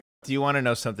Do you want to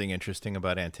know something interesting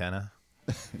about Antenna?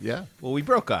 Yeah. Well, we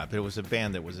broke up. It was a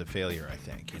band that was a failure, I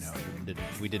think.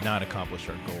 We did not accomplish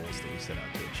our goals that we set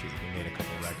out to achieve. We made a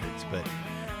couple records, but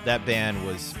that band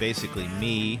was basically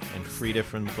me and Frida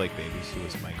from the Blake Babies, who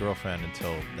was my girlfriend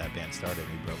until that band started.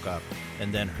 We broke up.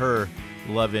 And then her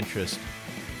love interest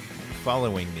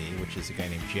following me, which is a guy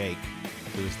named Jake,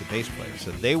 who was the bass player.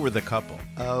 So they were the couple.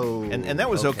 Oh. And that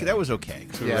was okay. That was okay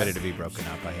because we were ready to be broken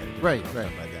up. I had to be broken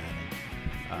up by then. And,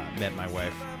 met my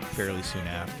wife fairly soon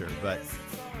after. But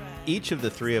each of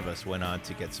the three of us went on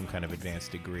to get some kind of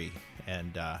advanced degree.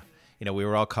 And, we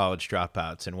were all college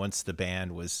dropouts. And once the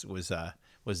band was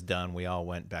done, we all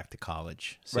went back to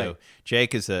college. So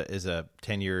Jake is a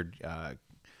tenured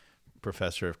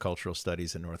professor of cultural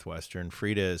studies at Northwestern.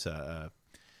 Frida is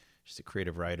she's a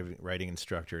creative writing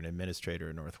instructor and administrator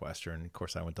at Northwestern. Of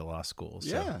course, I went to law school.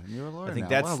 So yeah, you're a lawyer I think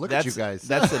now. Wow, look at you guys.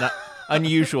 That's an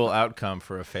unusual outcome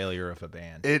for a failure of a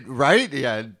band.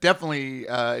 Yeah, it definitely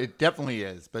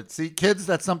is. But see, kids,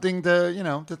 that's something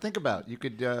to think about. You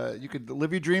could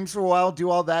live your dreams for a while,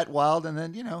 do all that wild, and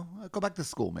then go back to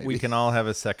school. Maybe we can all have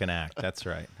a second act. That's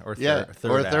right, or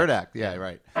third act. Yeah,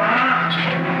 right.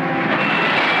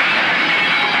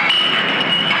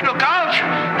 Look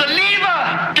out! The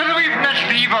lever! Get away from that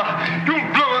lever! You'll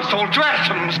blow us all to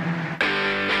atoms!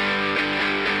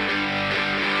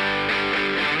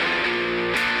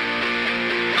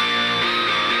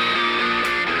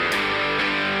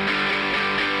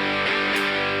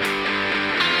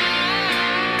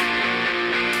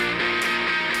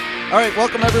 All right,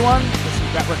 welcome everyone. This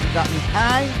is That Record Got Me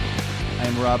High. I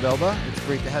am Rob Elba. It's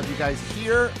great to have you guys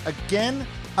here again.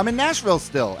 I'm in Nashville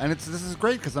still, and this is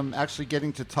great because I'm actually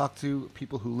getting to talk to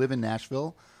people who live in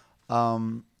Nashville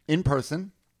in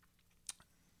person.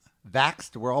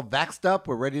 Vaxxed. We're all vaxxed up.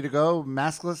 We're ready to go.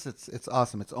 Maskless. It's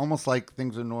awesome. It's almost like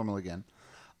things are normal again.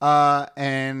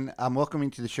 And I'm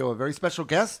welcoming to the show a very special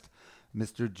guest,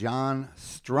 Mr. John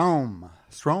Strom.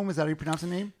 Strom, is that how you pronounce the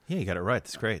name? Yeah, you got it right.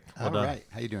 That's great. Well done. All right.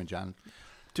 How you doing, John?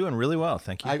 Doing really well,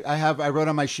 thank you. I wrote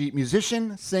on my sheet,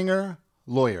 musician, singer,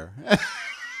 lawyer.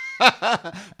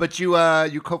 But you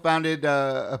co-founded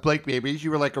Blake Babies.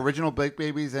 You were like original Blake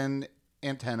Babies and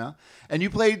Antenna. And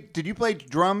did you play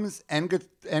drums and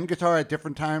guitar at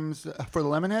different times for the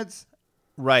Lemonheads?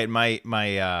 Right.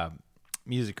 My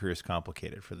music career is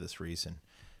complicated for this reason.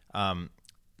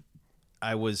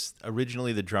 I was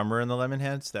originally the drummer in the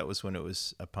Lemonheads. That was when it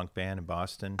was a punk band in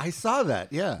Boston. I saw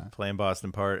that, yeah. Playing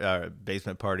Boston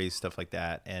basement parties, stuff like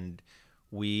that. And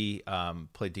we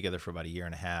played together for about a year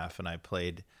and a half, and I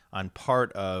played on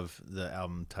part of the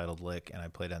album titled Lick, and I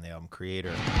played on the album Creator.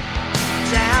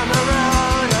 Down the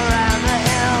road, around the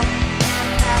hill,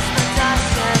 past the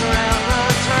dust and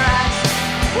railroad tracks,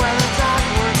 where the dog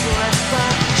was whisper,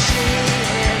 she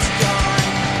is gone.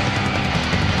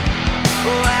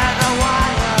 Where the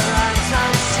wire runs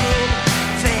unseen,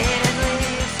 faded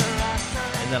leaves the rust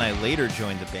of And then I later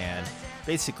joined the band,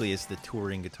 basically as the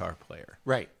touring guitar player.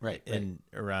 Right. And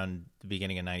around the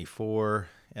beginning of 94,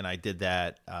 and I did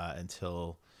that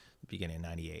until the beginning of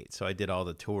 98. So I did all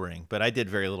the touring, but I did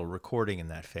very little recording in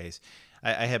that phase.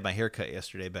 I had my hair cut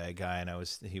yesterday by a guy, and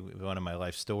one of my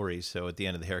life stories. So at the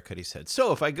end of the haircut, he said,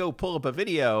 "So if I go pull up a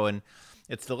video and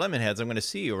it's the Lemonheads, I'm going to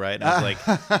see you, right?" And I was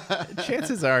like,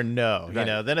 chances are no.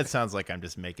 Right. Then it sounds like I'm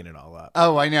just making it all up.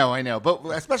 Oh, I know. But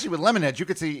especially with Lemonheads, you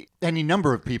could see any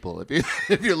number of people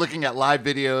if you're looking at live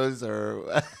videos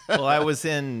or. Well, I was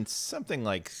in something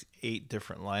like 8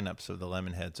 different lineups of the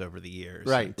Lemonheads over the years.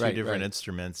 Right, Two different right.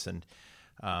 instruments and,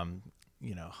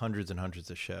 hundreds and hundreds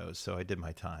of shows. So I did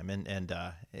my time. And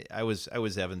I was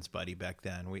Evan's buddy back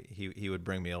then. He would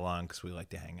bring me along because we like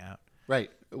to hang out.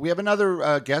 Right. We have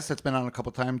another guest that's been on a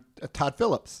couple times. Todd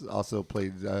Phillips also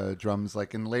played drums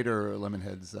like in later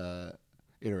Lemonheads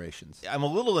iterations. I'm a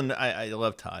little. I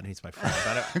love Todd. He's my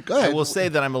friend. Go ahead. I will say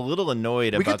that I'm a little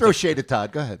annoyed. We can throw shade at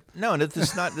Todd. Go ahead. No,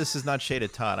 this is not shade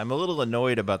at Todd. I'm a little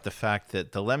annoyed about the fact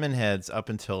that the Lemonheads, up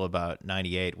until about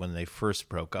 98, when they first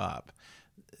broke up,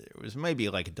 there was maybe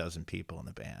like a dozen people in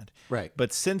the band. Right.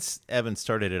 But since Evan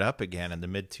started it up again in the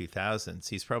mid 2000s,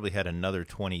 he's probably had another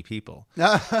 20 people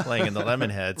playing in the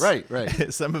Lemonheads.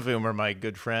 Right. Some of whom are my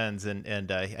good friends,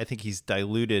 and I think he's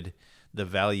diluted the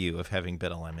value of having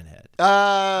been a Lemonhead.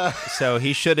 So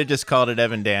he should have just called it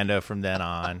Evan Dando from then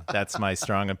on. That's my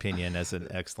strong opinion as an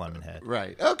ex-Lemonhead.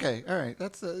 Right. Okay. All right.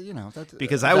 That's that's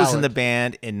because I was in the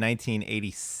band in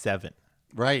 1987.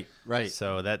 Right, right.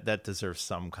 So that deserves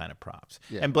some kind of props.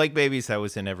 Yeah. And Blake Babies, I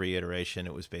was in every iteration.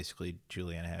 It was basically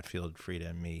Juliana Hatfield, Frida,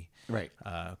 and me. Right.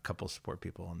 A couple support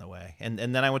people on the way. And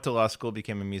then I went to law school,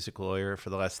 became a music lawyer. For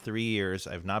the last 3 years,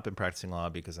 I've not been practicing law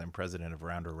because I'm president of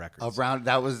Rounder Records.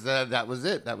 That was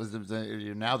it.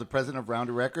 You're now the president of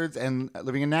Rounder Records and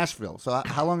living in Nashville. So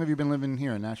how long have you been living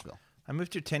here in Nashville? I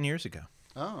moved here 10 years ago.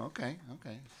 Oh, okay.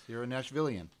 So you're a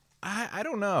Nashvilleian. I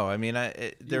don't know. I mean,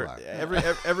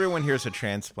 everyone here is a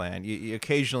transplant. You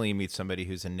occasionally meet somebody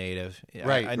who's a native.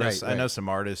 Right, I know some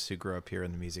artists who grew up here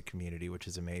in the music community, which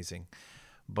is amazing.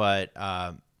 But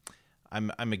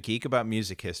I'm a geek about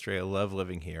music history. I love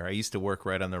living here. I used to work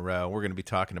right on the row. We're going to be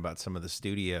talking about some of the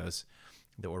studios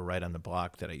that were right on the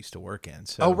block that I used to work in.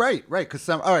 So, right.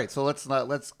 All right. So let's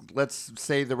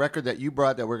say the record that you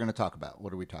brought that we're going to talk about.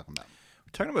 What are we talking about?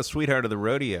 Talking about "Sweetheart of the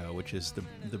Rodeo," which is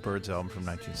the Byrds album from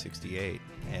 1968,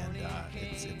 and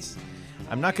it's.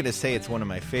 I'm not going to say it's one of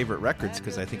my favorite records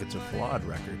because I think it's a flawed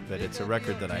record, but it's a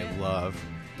record that I love,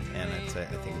 and I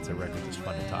think it's a record that's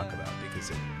fun to talk about because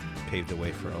it paved the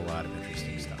way for a lot of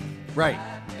interesting stuff. Right,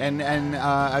 and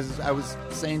as I was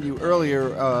saying to you earlier,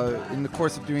 in the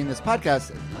course of doing this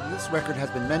podcast, this record has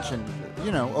been mentioned.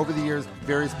 Over the years,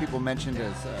 various people mentioned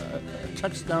as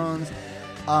touchstones.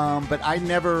 But I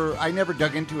never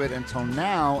dug into it until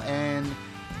now, and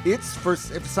it's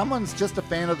if someone's just a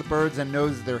fan of the Byrds and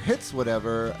knows their hits,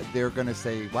 whatever, they're going to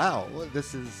say, "Wow,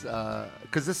 this is,"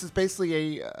 because this is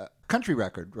basically a country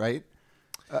record, right?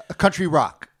 A country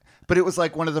rock, but it was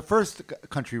like one of the first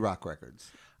country rock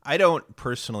records. I don't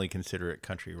personally consider it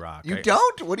country rock. You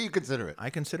don't? What do you consider it?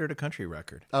 I consider it a country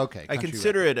record. Okay, I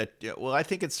consider it I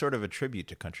think it's sort of a tribute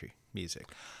to country music.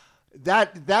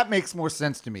 That makes more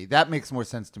sense to me.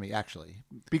 Actually,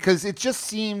 because it just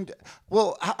seemed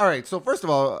well. All right. So first of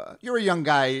all, you're a young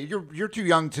guy. You're too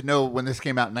young to know when this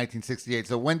came out in 1968.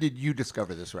 So when did you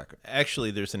discover this record?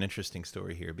 Actually, there's an interesting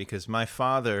story here because my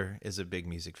father is a big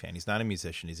music fan. He's not a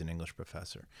musician. He's an English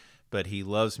professor, but he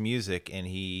loves music and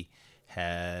he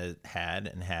had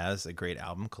and has a great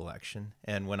album collection.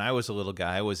 And when I was a little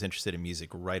guy, I was interested in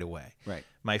music right away. Right.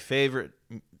 My favorite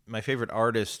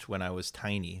artist when I was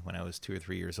tiny, when I was 2 or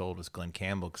 3 years old, was Glenn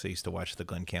Campbell because I used to watch the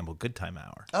Glenn Campbell Good Time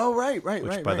Hour. Oh, right.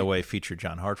 Which, by the way, featured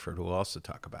John Hartford, who we'll also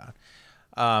talk about.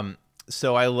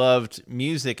 So I loved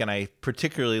music, and I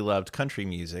particularly loved country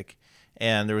music.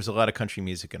 And there was a lot of country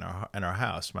music in our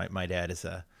house. My dad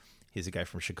he's a guy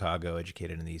from Chicago,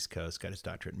 educated in the East Coast, got his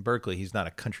doctorate in Berkeley. He's not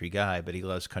a country guy, but he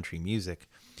loves country music.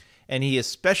 And he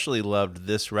especially loved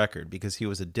this record because he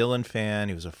was a Dylan fan.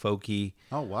 He was a folkie.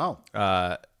 Oh,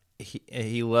 wow.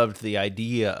 He loved the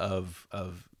idea of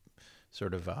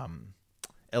sort of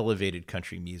elevated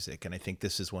country music, and I think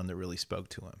this is one that really spoke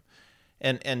to him.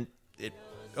 And it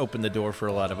opened the door for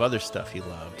a lot of other stuff he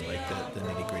loved, like the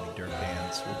Nitty Gritty Dirt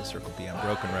Bands or the Circle B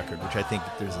Unbroken record, which I think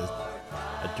there's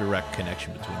a direct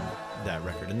connection between that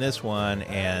record and this one,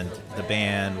 and The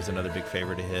Band was another big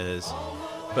favorite of his.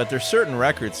 But there's certain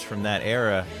records from that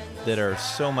era that are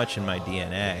so much in my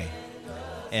DNA,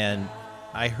 and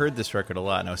I heard this record a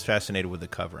lot, and I was fascinated with the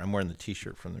cover. I'm wearing the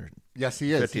T-shirt from their yes,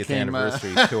 he is. 50th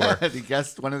anniversary tour.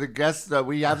 One of the guests,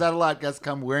 we have that a lot. Guests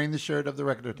come wearing the shirt of the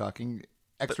record they're talking.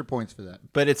 Extra points for that.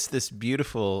 But it's this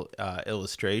beautiful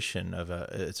illustration of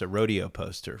it's a rodeo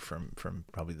poster from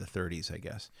probably the 30s, I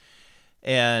guess.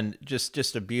 And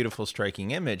just a beautiful,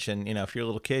 striking image. And, if you're a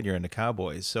little kid, you're into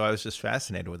cowboys. So I was just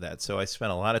fascinated with that. So I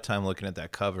spent a lot of time looking at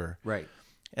that cover. Right.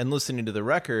 And listening to the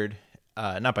record,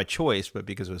 not by choice, but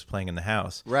because it was playing in the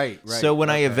house. Right. So when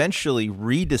I eventually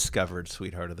rediscovered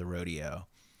Sweetheart of the Rodeo,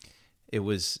 it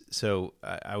was,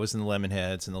 I was in the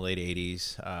Lemonheads in the late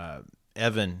 80s.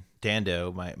 Evan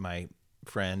Dando, my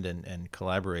friend and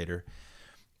collaborator,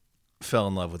 fell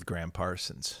in love with Graham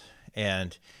Parsons.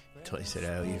 And until he said,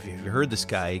 "Oh, if you heard this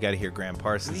guy, you got to hear Graham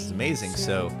Parsons. It's amazing."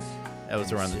 So that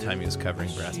was around the time he was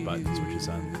covering Brass Buttons, which is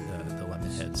on the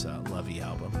Lemonheads' Lovey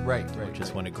album, right, which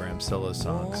is one of Graham's solo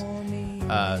songs.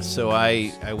 So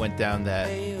I went down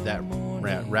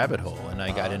that rabbit hole, and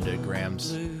I got into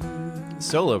Graham's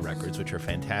solo records, which are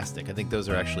fantastic. I think those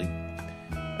are actually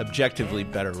objectively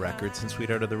better records than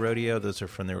Sweetheart of the Rodeo. Those are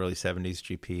from the early 70s,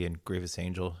 GP and Grievous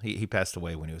Angel. He passed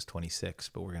away when he was 26,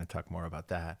 but we're going to talk more about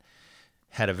that.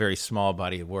 Had a very small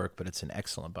body of work, but it's an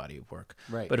excellent body of work.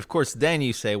 Right. But of course, then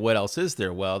you say, what else is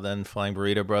there? Well, then Flying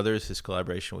Burrito Brothers, his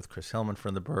collaboration with Chris Hillman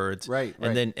from the Byrds. Right.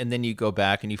 And then you go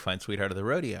back and you find Sweetheart of the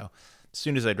Rodeo. As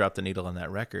soon as I dropped the needle on that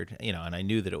record, and I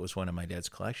knew that it was one of my dad's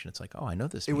collection, it's like, oh, I know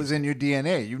this music. It was in your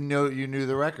DNA. You knew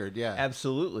the record, yeah.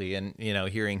 Absolutely. And,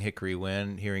 hearing Hickory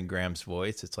Wind, hearing Graham's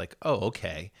voice, it's like, oh,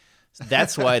 okay.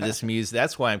 That's why this music.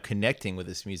 That's why I'm connecting with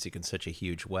this music in such a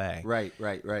huge way. Right.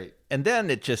 And then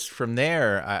it just from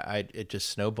there, it just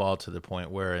snowballed to the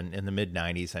point where in the mid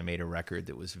 '90s, I made a record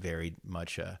that was very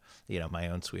much my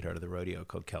own sweetheart of the rodeo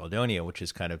called Caledonia, which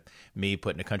is kind of me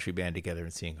putting a country band together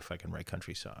and seeing if I can write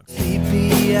country songs.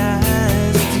 Sleepy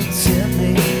eyes to tell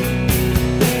me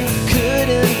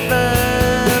couldn't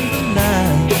find the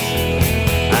night.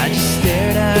 I just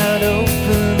stared out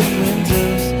open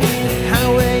windows, the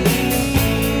highway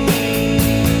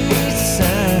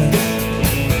signs.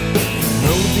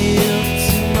 Mobile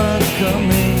to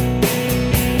Montgomery,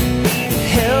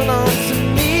 held on to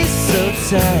me so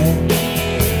tight.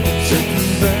 Took from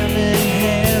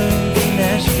Birmingham to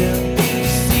Nashville to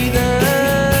see the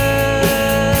light.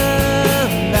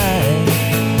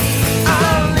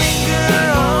 I'll linger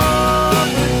on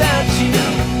without you,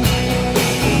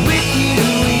 with you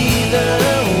either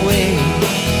way.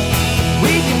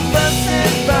 We can fuss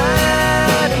and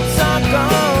fight and talk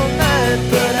all night,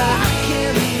 but I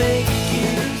can't make you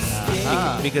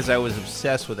stay. Because I was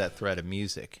obsessed with that thread of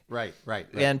music. Right.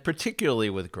 And particularly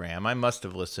with Graham. I must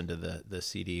have listened to the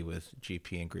CD with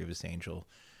GP and Grievous Angel,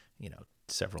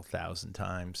 several thousand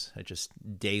times, just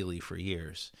daily for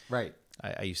years. Right.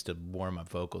 I used to warm up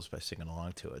vocals by singing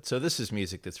along to it. So this is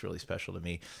music that's really special to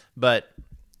me. But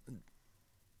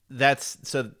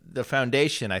the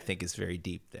foundation, I think, is very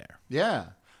deep there. Yeah.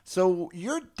 So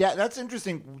your dad, that's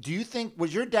interesting. Do you think,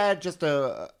 was your dad just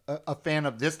a fan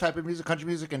of this type of music, country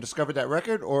music, and discovered that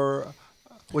record? Or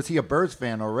was he a Byrds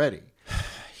fan already?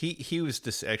 He was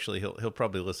just actually, he'll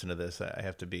probably listen to this. I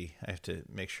have to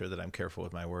make sure that I'm careful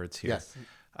with my words here. Yes.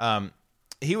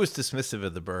 He was dismissive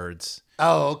of the Byrds.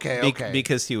 Oh, okay.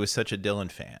 Because he was such a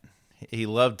Dylan fan. He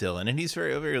loved Dylan, and he's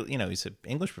very, very, he's an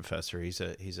English professor. He's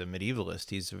a medievalist.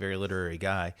 He's a very literary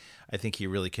guy. I think he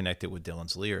really connected with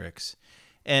Dylan's lyrics.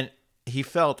 And he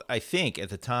felt, I think, at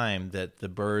the time that the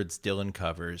Byrds Dylan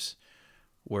covers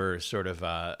were sort of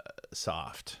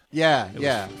soft. Yeah.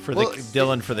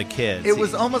 Dylan for the kids. It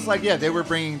was almost like, they were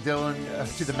bringing Dylan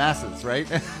to the masses, right?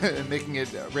 And making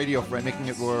it radio friendly, making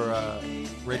it more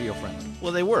radio friendly.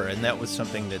 Well, they were, and that was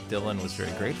something that Dylan was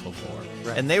very grateful for.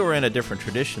 Right. And they were in a different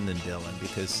tradition than Dylan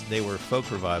because they were folk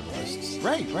revivalists.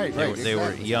 Right. They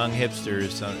were young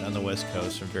hipsters on the West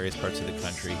Coast from various parts of the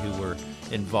country who were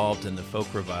involved in the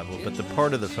folk revival. But the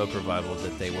part of the folk revival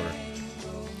that they were,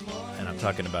 and I'm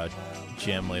talking about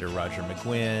Jim, later Roger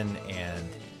McGuinn, and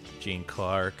Gene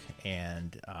Clark,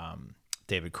 and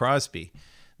David Crosby,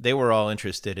 they were all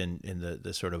interested in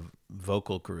the sort of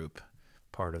vocal group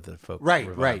part of the folk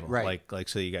revival. Right. Like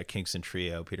so you got Kingston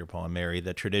Trio, Peter, Paul, and Mary,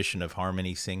 the tradition of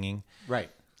harmony singing. Right.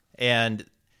 And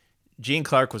Gene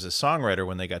Clark was a songwriter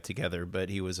when they got together, but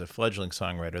he was a fledgling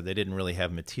songwriter. They didn't really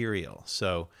have material.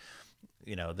 So,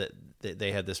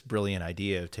 they had this brilliant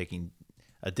idea of taking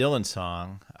a Dylan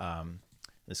song, in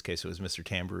this case it was Mr.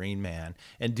 Tambourine Man,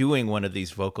 and doing one of these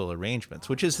vocal arrangements,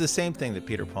 which is the same thing that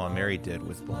Peter, Paul, and Mary did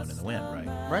with Blowin' in the Wind,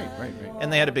 right? Right.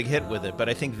 And they had a big hit with it, but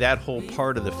I think that whole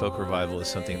part of the folk revival is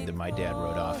something that my dad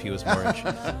wrote off. He was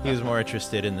more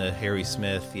interested in the Harry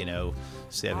Smith,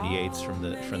 78s from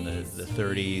the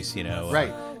 30s,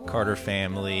 right. Carter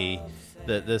Family,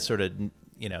 the sort of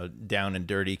down and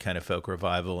dirty kind of folk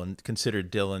revival, and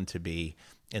considered Dylan to be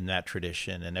in that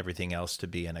tradition and everything else to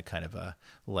be in a kind of a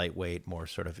lightweight, more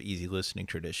sort of easy listening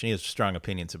tradition. He has strong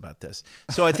opinions about this.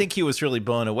 So I think he was really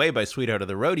blown away by Sweetheart of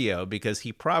the Rodeo because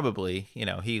he probably,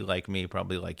 he like me,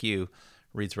 probably like you,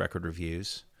 reads record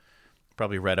reviews,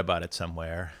 probably read about it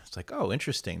somewhere. It's like, oh,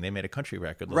 interesting. They made a country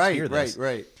record. Let's hear this.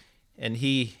 Right. And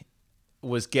he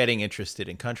was getting interested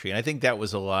in country. And I think that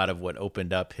was a lot of what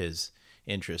opened up his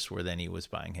interest, where then he was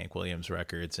buying Hank Williams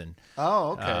records and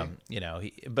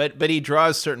but he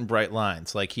draws certain bright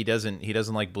lines. Like he doesn't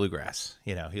like bluegrass.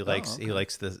 He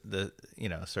likes the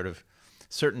sort of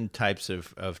certain types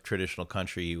of traditional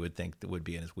country you would think that would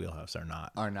be in his wheelhouse are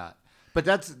not. But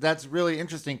that's really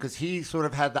interesting because he sort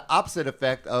of had the opposite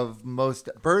effect of most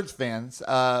Byrds fans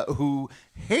who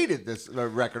hated this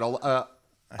record a lot.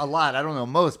 I don't know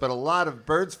most, but a lot of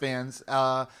Byrds fans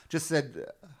just said,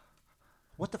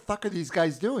 what the fuck are these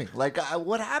guys doing? Like,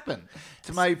 what happened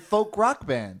to my folk rock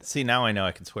band? See, now I know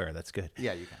I can swear. That's good.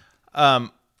 Yeah, you can.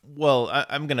 Well,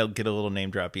 I'm going to get a little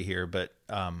name droppy here, but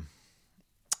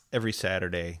every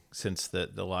Saturday since the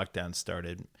lockdown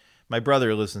started, my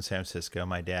brother lives in San Francisco,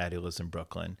 my dad, who lives in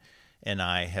Brooklyn, and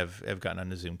I have gotten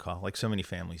on a Zoom call, like so many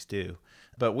families do.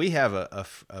 But we have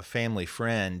a family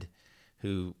friend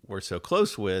who we're so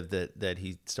close with that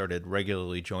he started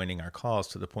regularly joining our calls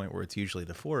to the point where it's usually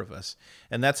the four of us.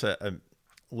 And that's a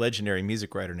legendary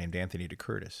music writer named Anthony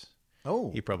DeCurtis.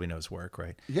 Oh. He probably knows Work,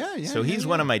 right? Yeah. So he's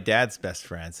one of my dad's best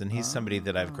friends, and he's somebody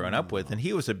that I've grown up with. And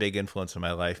he was a big influence in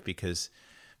my life because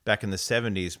back in the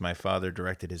 70s, my father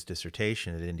directed his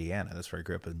dissertation at Indiana. That's where I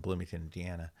grew up in Bloomington,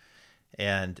 Indiana.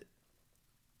 And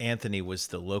Anthony was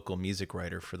the local music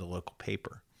writer for the local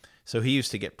paper. So he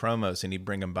used to get promos, and he'd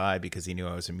bring them by because he knew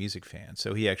I was a music fan.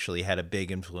 So he actually had a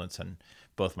big influence on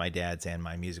both my dad's and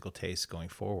my musical tastes going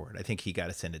forward. I think he got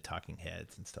us into Talking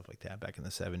Heads and stuff like that back in the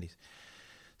 70s.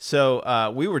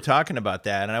 So we were talking about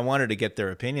that, and I wanted to get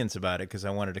their opinions about it because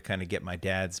I wanted to kind of get my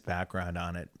dad's background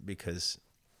on it because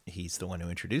he's the one who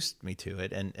introduced me to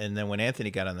it. And then when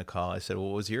Anthony got on the call, I said, well,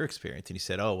 what was your experience? And he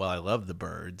said, oh, well, I love the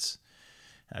Byrds.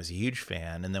 I was a huge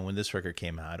fan. And then when this record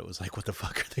came out, it was like, what the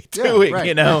fuck are they doing, right.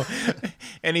 you know?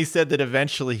 And he said that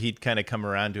eventually he'd kind of come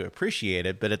around to appreciate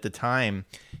it. But at the time,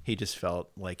 he just felt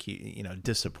like he, you know,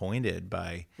 disappointed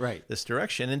by this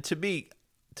direction. And to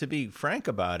be frank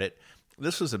about it,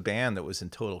 this was a band that was in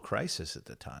total crisis at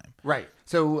the time. Right.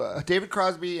 So David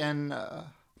Crosby and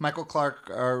Michael Clarke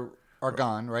are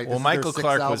gone, right? Well, Michael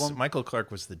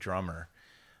Clarke was the drummer.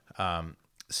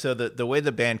 So the way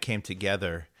the band came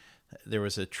together, there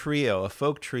was a trio, a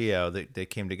folk trio that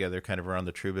came together kind of around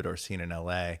the troubadour scene in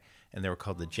LA, and they were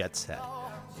called the Jet Set.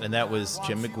 And that was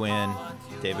Jim McGuinn,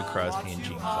 David Crosby, and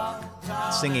Gene Clark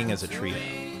singing as a trio.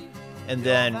 And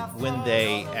then when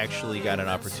they actually got an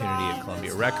opportunity at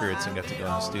Columbia Records and got to go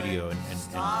in the studio and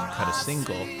cut a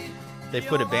single, they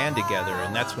put a band together,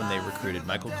 and that's when they recruited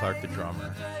Michael Clarke, the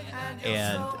drummer,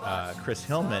 and Chris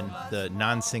Hillman, the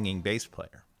non-singing bass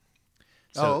player.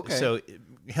 So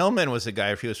Hillman was a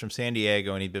guy, he was from San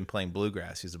Diego, and he'd been playing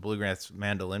bluegrass. He's a bluegrass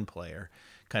mandolin player,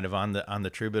 kind of on the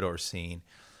troubadour scene.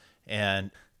 And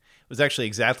it was actually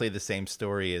exactly the same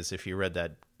story as if you read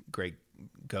that great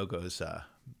Go-Go's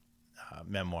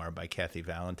memoir by Kathy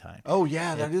Valentine. Oh,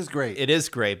 yeah, that is great. It is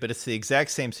great, but it's the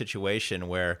exact same situation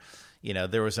where, you know,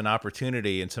 there was an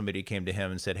opportunity and somebody came to him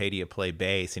and said, hey, do you play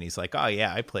bass? And he's like, oh,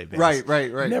 yeah, I play bass. Right.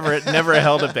 Never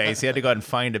held a bass. He had to go out and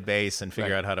find a bass and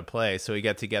figure out how to play. So he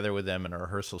got together with them in a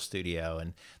rehearsal studio,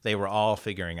 and they were all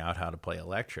figuring out how to play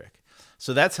electric.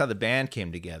 So that's how the band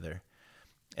came together.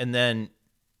 And then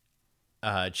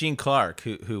Gene Clark,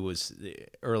 who was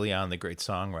early on the great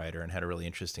songwriter and had a really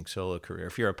interesting solo career.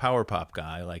 If you're a power pop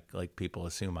guy, like people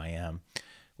assume I am,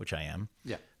 which I am,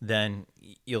 then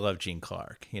you'll love Gene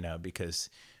Clark, you know, because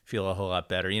feel a whole lot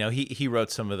better. You know, he wrote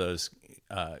some of those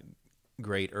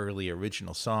great early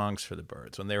original songs for the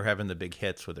Byrds when they were having the big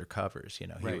hits with their covers. You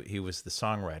know, he was the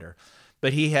songwriter,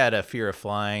 but he had a fear of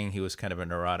flying. He was kind of a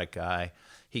neurotic guy.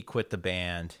 He quit the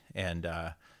band and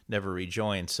never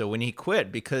rejoined. So when he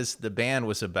quit, because the band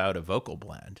was about a vocal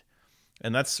blend,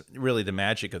 and that's really the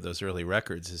magic of those early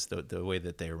records is the way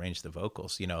that they arranged the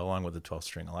vocals, you know, along with the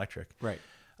 12-string electric. Right.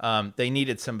 They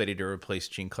needed somebody to replace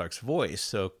Gene Clark's voice,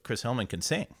 so Chris Hillman can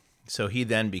sing. So he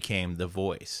then became the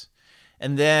voice.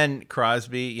 And then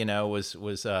Crosby, you know, was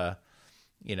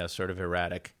you know, sort of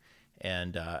erratic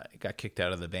and got kicked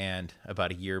out of the band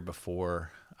about a year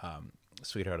before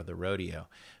Sweetheart of the Rodeo.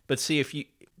 But see,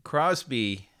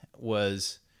 Crosby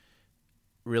was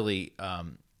really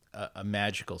a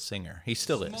magical singer. He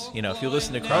still is. You know, if you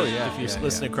listen to Crosby,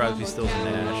 listen to Crosby, Stills and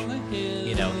Nash,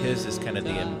 you know, his is kind of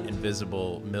the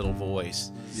invisible middle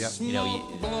voice. Yep. You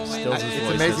know, Stills' voice.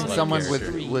 It's amazing someone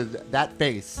with that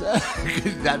bass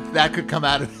that could come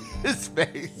out of his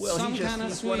face. Well,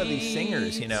 he's one of these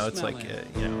singers. You know, it's like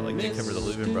you know, like they cover the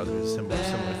Louvin Brothers, similar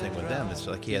thing with them. It's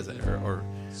like he has or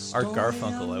Art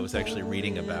Garfunkel. I was actually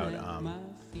reading about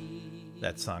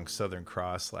that song Southern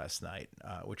Cross last night,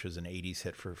 which was an 80s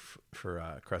hit for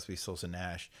Crosby, Stills and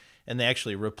Nash. And they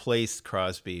actually replaced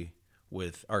Crosby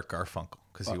with Art Garfunkel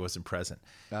because he wasn't present.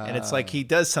 And it's like he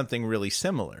does something really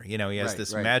similar. You know, he has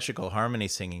this magical harmony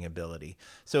singing ability.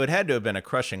 So it had to have been a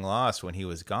crushing loss when he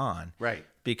was gone. Right.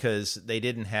 Because they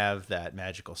didn't have that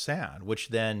magical sound, which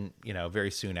then, you know,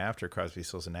 very soon after Crosby,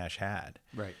 Stills and Nash had.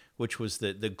 Right. Which was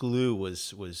the glue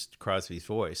was Crosby's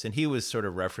voice. And he was sort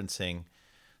of referencing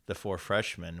the Four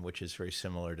Freshmen, which is very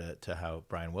similar to how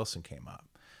Brian Wilson came up.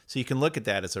 So you can look at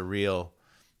that as a real,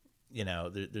 you know,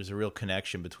 there's a real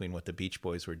connection between what the Beach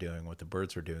Boys were doing, what the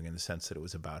Byrds were doing, in the sense that it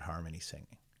was about harmony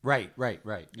singing. Right.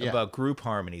 Yeah. About group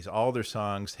harmonies. All their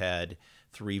songs had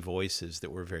three voices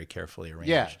that were very carefully arranged.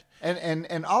 Yeah,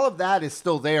 and all of that is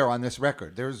still there on this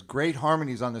record. There's great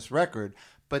harmonies on this record,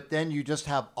 but then you just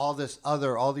have all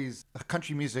these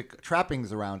country music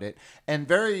trappings around it, and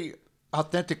very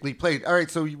authentically played. All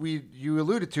right, so you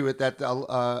alluded to it that a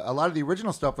lot of the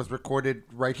original stuff was recorded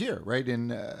right here, right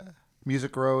in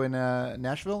Music Row in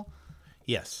Nashville.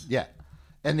 Yes. Yeah,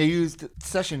 and they used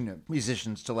session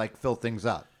musicians to like fill things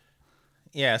up.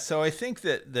 Yeah, so I think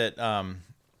that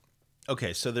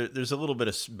okay, so there's a little bit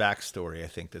of backstory I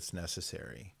think that's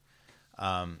necessary,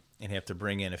 and you have to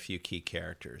bring in a few key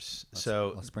characters.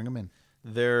 Let's bring them in.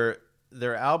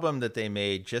 Their album that they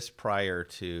made just prior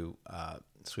to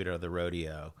Sweetheart of the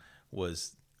Rodeo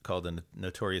was called the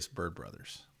Notorious Byrd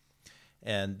Brothers,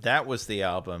 and that was the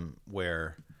album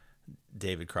where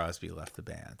David Crosby left the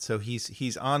band. So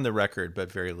he's on the record,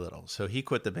 but very little. So he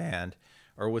quit the band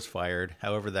or was fired,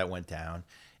 however that went down,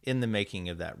 in the making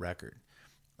of that record.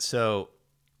 So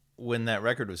when that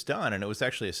record was done, and it was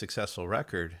actually a successful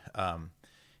record,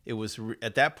 it was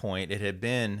at that point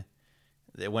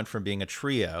it went from being a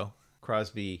trio,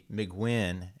 Crosby,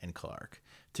 McGuinn, and Clark,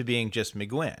 to being just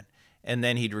McGuinn. And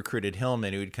then he'd recruited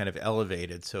Hillman, who'd kind of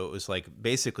elevated. So it was like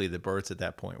basically the Byrds at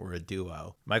that point were a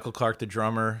duo. Michael Clark, the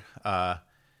drummer,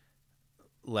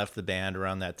 left the band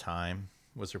around that time,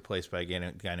 was replaced by a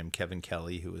guy named Kevin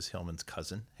Kelly, who was Hillman's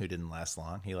cousin, who didn't last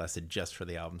long. He lasted just for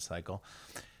the album cycle.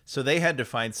 So they had to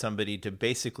find somebody to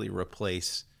basically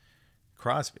replace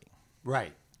Crosby.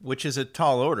 Right. Which is a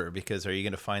tall order, because are you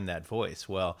going to find that voice?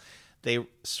 Well, they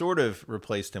sort of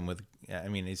replaced him with, I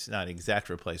mean, he's not an exact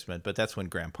replacement, but that's when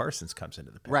Graham Parsons comes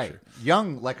into the picture. Right.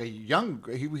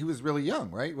 He was really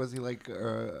young, right? Was he like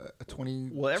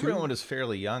 20? Well, everyone was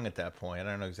fairly young at that point.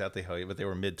 I don't know exactly how, but they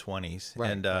were mid-20s.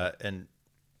 Right. And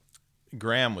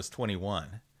Graham was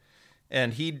 21.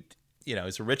 And he's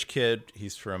a rich kid.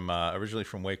 He's from originally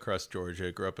from Waycross,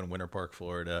 Georgia, grew up in Winter Park,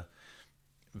 Florida.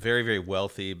 Very, very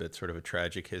wealthy, but sort of a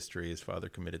tragic history. His father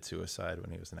committed suicide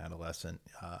when he was an adolescent.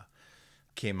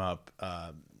 Came up,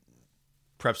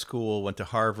 prep school, went to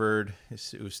Harvard.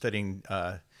 He was studying,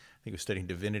 I think he was studying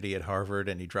divinity at Harvard,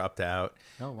 and he dropped out.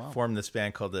 Oh, wow. Formed this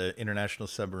band called the International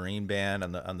Submarine Band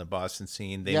on the Boston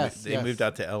scene. They moved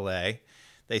out to L.A.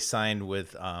 They signed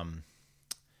with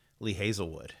Lee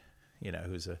Hazelwood,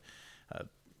 who's a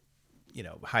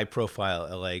high-profile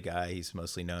L.A. guy. He's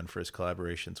mostly known for his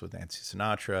collaborations with Nancy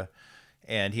Sinatra.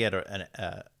 And he had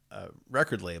a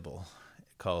record label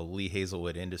called Lee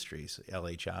Hazelwood Industries,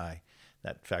 LHI,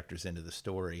 that factors into the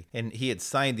story. And he had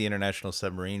signed the International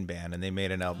Submarine Band, and they made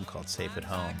an album called Safe at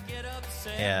Home.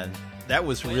 And that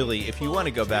was really, if you want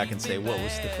to go back and say, what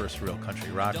was the first real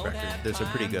country rock record, there's a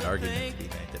pretty good argument to be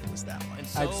made that it was that one.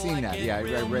 I've seen that, yeah. I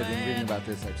read in reading about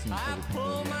this, I've seen other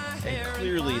people. And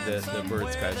clearly the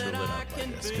Byrds guys were lit up by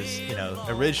this, because,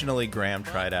 originally Graham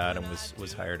tried out and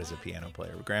was hired as a piano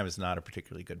player. Graham is not a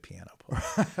particularly good piano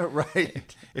player.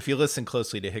 Right. If you listen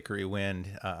closely to Hickory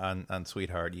Wind on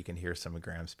Sweetheart, you can hear some of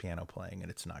Graham's piano playing,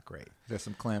 and it's not great. There's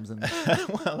some clams in there.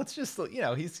 Well, it's just,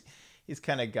 he's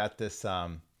kind of got this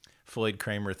Floyd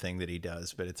Kramer thing that he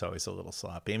does, but it's always a little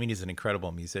sloppy. I mean, he's an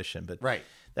incredible musician, but right.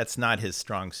 That's not his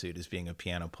strong suit, as being a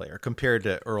piano player, compared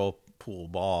to Earl Poole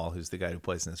Ball, who's the guy who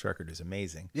plays in this record, who's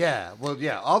amazing. Yeah, well,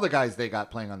 yeah, all the guys they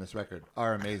got playing on this record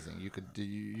are amazing. You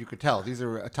could tell these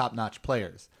are top-notch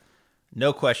players.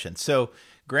 No question. So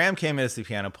Graham came in as the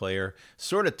piano player,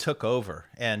 sort of took over,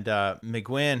 and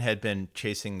McGuinn had been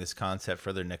chasing this concept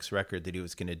for their next record that he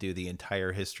was going to do the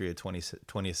entire history of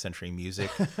 20th century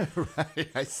music. Right,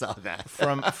 I saw that.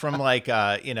 from like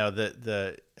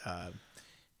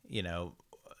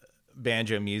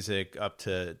banjo music up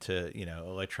to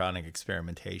electronic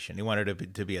experimentation. He wanted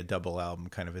it to be a double album,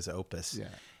 kind of his opus. Yeah.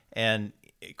 And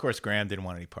of course Graham didn't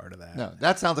want any part of that. No,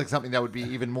 that sounds like something that would be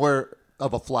even more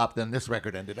of a flop than this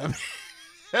record ended up.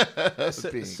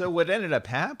 So what ended up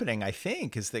happening, I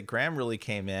think, is that Graham really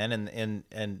came in,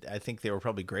 and I think they were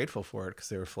probably grateful for it, because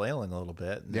they were flailing a little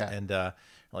bit. And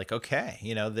like, okay,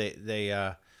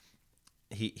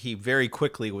 he very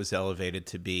quickly was elevated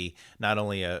to be not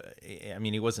only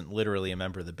he wasn't literally a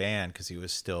member of the band, because he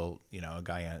was still, a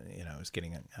guy, was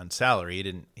getting on salary. He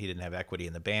didn't have equity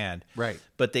in the band. Right.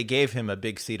 But they gave him a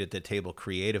big seat at the table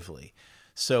creatively.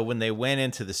 So when they went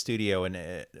into the studio,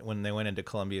 and when they went into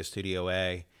Columbia Studio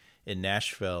A in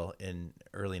Nashville in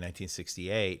early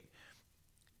 1968,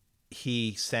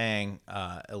 he sang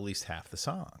at least half the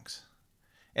songs.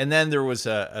 And then there was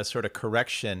a sort of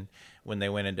correction when they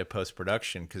went into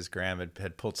post-production, because Graham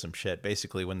had pulled some shit.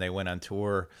 Basically, when they went on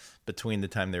tour, between the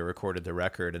time they recorded the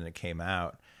record and it came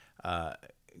out,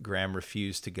 Graham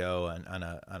refused to go on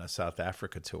a South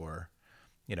Africa tour.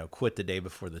 Quit the day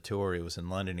before the tour. He was in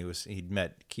London. He'd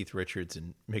met Keith Richards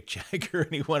and Mick Jagger,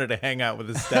 and he wanted to hang out with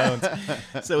the Stones.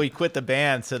 So he quit the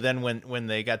band. So then when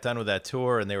they got done with that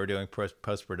tour and they were doing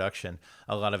post-production,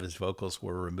 a lot of his vocals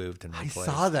were removed and replaced. I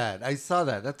saw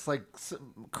that. That's like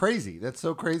crazy. That's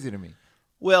so crazy to me.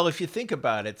 Well, if you think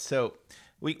about it, so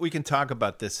we can talk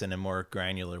about this in a more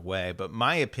granular way, but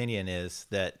my opinion is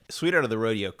that Sweetheart of the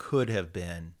Rodeo could have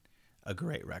been a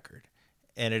great record.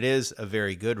 And it is a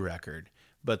very good record.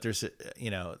 but there's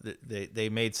they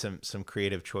made some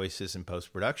creative choices in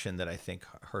post production that I think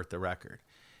hurt the record,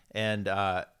 and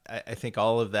I think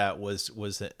all of that was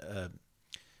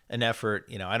an effort.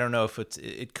 I don't know if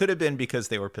it could have been because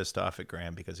they were pissed off at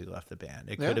Graham because he left the band.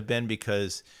 It could have been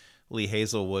because Lee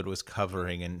Hazelwood was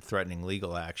covering and threatening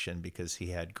legal action because he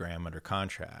had Graham under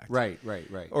contract. Right.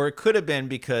 Or it could have been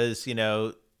because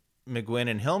McGuinn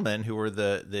and Hillman, who were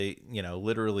the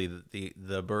literally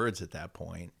the Byrds at that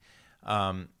point,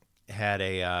 had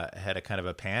a kind of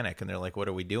a panic, and they're like, "What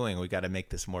are we doing? We got to make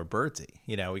this more Byrdsy.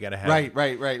 We got to have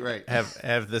right.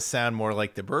 have this sound more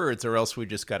like the Byrds, or else we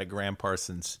just got a Graham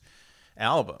Parsons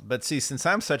album." But see, since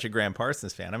I'm such a Graham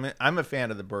Parsons fan, I'm a fan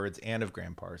of the Byrds and of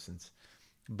Graham Parsons,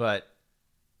 but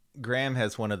Graham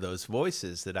has one of those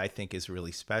voices that I think is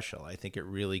really special. I think it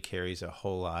really carries a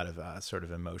whole lot of sort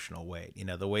of emotional weight.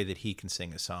 The way that he can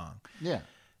sing a song. Yeah.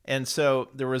 And so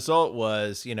the result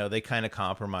was, they kind of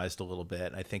compromised a little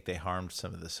bit. I think they harmed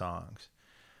some of the songs.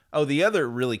 Oh, the other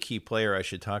really key player I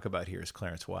should talk about here is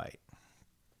Clarence White.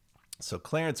 So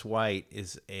Clarence White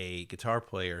is a guitar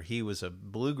player. He was a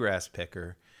bluegrass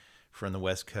picker from the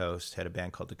West Coast, had a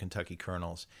band called the Kentucky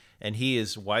Colonels, and he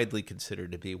is widely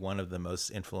considered to be one of the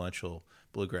most influential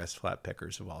bluegrass flat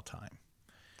pickers of all time.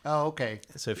 Oh, okay.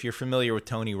 So if you're familiar with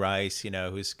Tony Rice,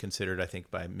 who's considered, I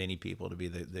think, by many people to be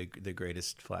the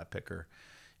greatest flat picker,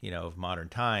 of modern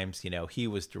times, he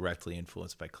was directly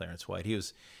influenced by Clarence White.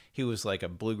 He was like a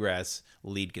bluegrass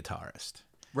lead guitarist.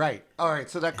 Right. All right.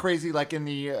 So that crazy, like in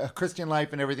the Christian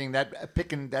life and everything, that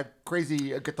picking that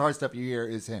crazy guitar stuff you hear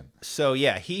is him. So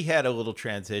yeah, he had a little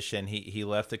transition. He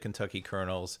left the Kentucky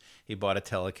Colonels. He bought a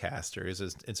Telecaster. He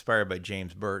was inspired by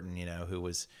James Burton, who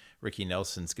was Ricky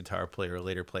Nelson's guitar player,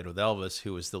 later played with Elvis,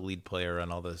 who was the lead player on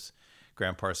all those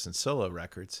Graham Parsons solo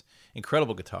records.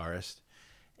 Incredible guitarist.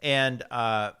 And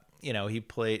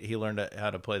he learned how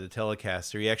to play the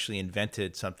Telecaster. He actually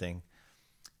invented something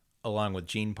along with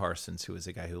Gene Parsons, who was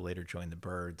a guy who later joined the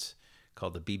Byrds,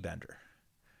 called the B-Bender.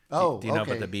 Oh, do you know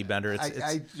about the B-Bender?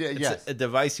 It's a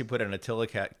device you put on a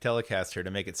Telecaster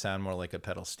to make it sound more like a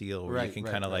pedal steel, where you can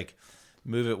kind of like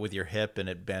move it with your hip and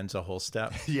it bends a whole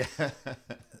step. Yeah.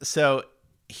 So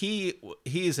he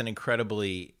is an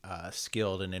incredibly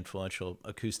skilled and influential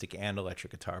acoustic and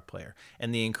electric guitar player.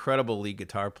 And the incredible lead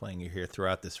guitar playing you hear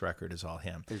throughout this record is all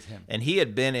him. And he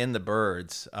had been in the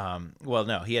Byrds.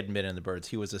 He hadn't been in the Byrds.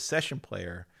 He was a session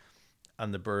player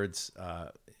on the Byrds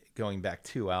going back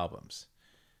 2 albums.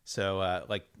 So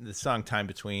like the song Time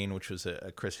Between, which was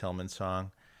a Chris Hillman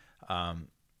song,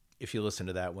 if you listen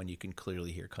to that one, you can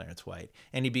clearly hear Clarence White.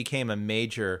 And he became a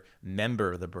major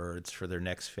member of the Byrds for their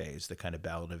next phase, the kind of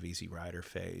Ballad of Easy Rider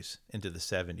phase, into the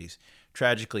 70s.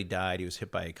 Tragically died. He was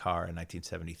hit by a car in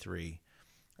 1973,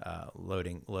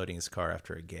 loading his car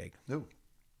after a gig. Ooh.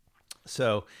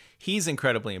 So he's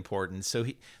incredibly important. So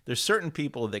there's certain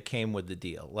people that came with the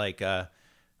deal, like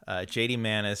J.D.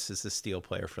 Manis is the steel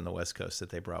player from the West Coast that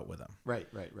they brought with them. Right.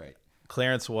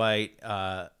 Clarence White,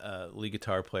 lead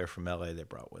guitar player from LA, they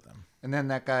brought with them. And then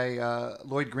that guy,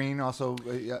 Lloyd Green, also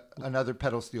another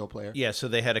pedal steel player. Yeah, so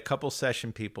they had a couple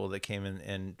session people that came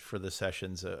in for the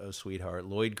sessions of Sweetheart.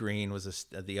 Lloyd Green was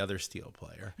the other steel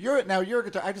player. You're a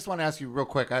guitar. I just want to ask you real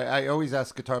quick. I always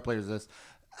ask guitar players this.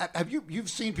 You've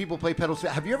seen people play pedal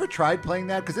steel? Have you ever tried playing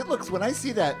that? Because it looks, when I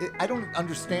see that, I don't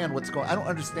understand what's going. I don't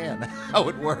understand how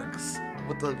it works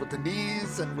with the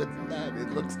knees and with that.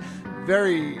 It looks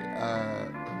very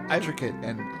intricate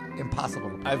and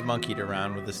impossible. I've monkeyed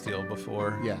around with the steel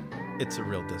before. Yeah, it's a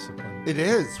real discipline. It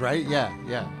is, right?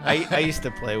 Yeah. I used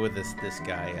to play with this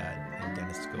guy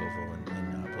Dennis Scoville in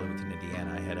Bloomington,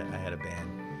 Indiana. I had a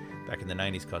band back in the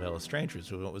 90s called Hello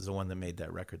Strangers. It was the one that made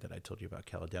that record that I told you about,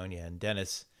 Caledonia. And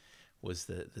Dennis was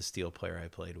the steel player I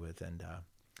played with. And,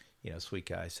 sweet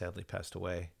guy, sadly passed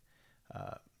away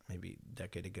maybe a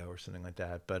decade ago or something like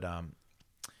that. But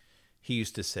he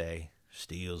used to say,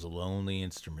 steel's a lonely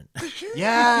instrument.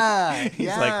 Yeah.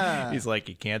 He's like,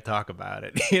 you can't talk about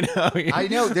it. I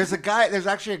know. There's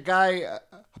actually a guy,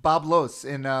 Bob Los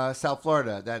in South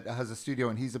Florida, that has a studio,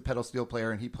 and he's a pedal steel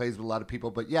player, and he plays with a lot of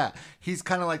people. But yeah, he's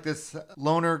kind of like this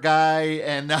loner guy,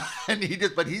 and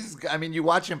you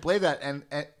watch him play that, and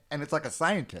it's like a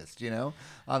scientist,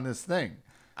 on this thing.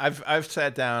 I've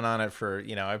sat down on it for,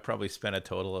 I've probably spent a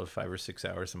total of 5 or 6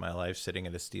 hours of my life sitting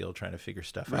at a steel trying to figure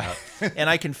stuff out.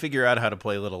 And I can figure out how to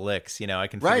play little licks, I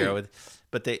can figure out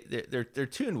but they're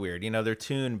tuned weird. They're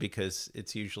tuned because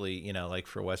it's usually, like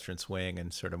for Western swing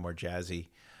and sort of more jazzy,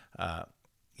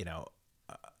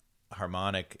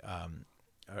 harmonic,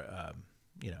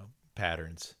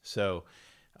 patterns. So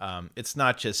It's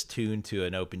not just tuned to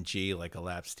an open G like a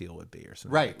lap steel would be or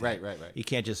something. Right, like that. right. You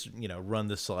can't just run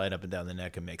the slide up and down the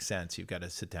neck and make sense. You've got to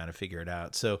sit down and figure it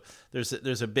out. So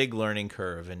there's a big learning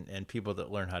curve, and people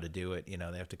that learn how to do it,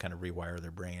 they have to kind of rewire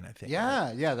their brain, I think.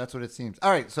 Yeah, that's what it seems.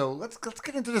 All right, so let's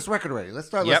get into this record already. Let's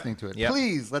start listening to it. Yep.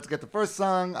 Please, let's get the first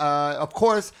song. Of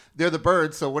course, they're the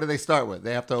Byrds, so what do they start with?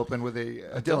 They have to open with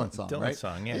a Dylan song, right? Dylan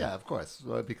song, yeah. Yeah, of course,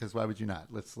 because why would you not?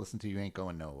 Let's listen to You Ain't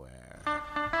Going Nowhere.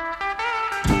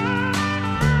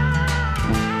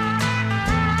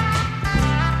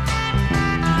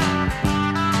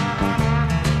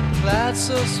 Cloud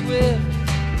so swift,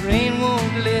 rain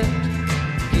won't lift,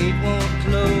 gate won't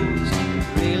close,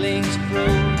 railings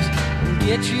froze.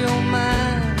 Get your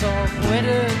mind off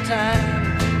winter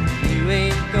time, you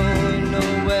ain't going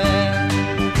nowhere.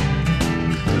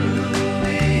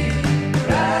 Ooh-wee,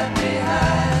 right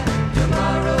behind,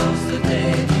 tomorrow's the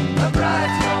day, a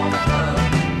bride's gonna come.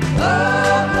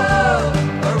 Oh,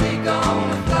 are we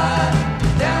gonna fly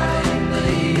down in the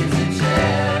easy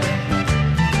chair?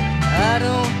 I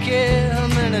don't care how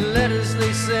many letters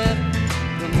they sent.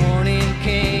 The morning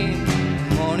came,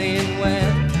 the morning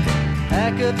went.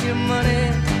 Pack up your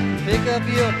money, pick up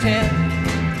your tent.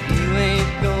 You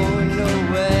ain't going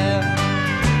nowhere.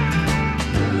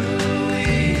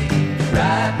 Ooh-wee,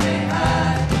 right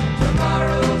behind.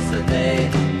 Tomorrow's the day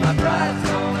my bride's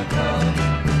gonna come.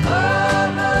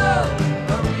 Oh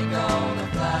no, are we gonna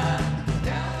fly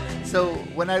down? So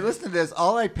when I listen to this,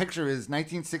 all I picture is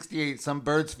 1968, some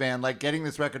Byrds fan like getting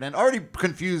this record and already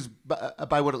confused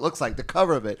by what it looks like, the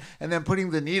cover of it, and then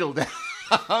putting the needle down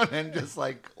and just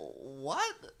like,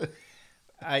 what?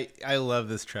 I love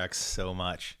this track so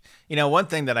much. One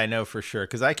thing that I know for sure,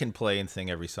 because I can play and sing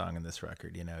every song in this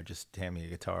record, just hand me a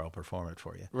guitar, I'll perform it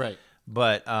for you. Right.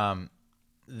 But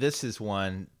this is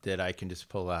one that I can just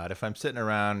pull out. If I'm sitting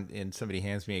around and somebody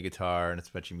hands me a guitar and it's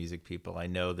a bunch of music people, I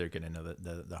know they're going to know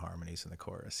the harmonies and the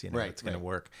chorus. Right, it's going to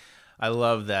work. I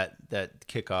love that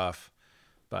kickoff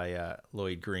by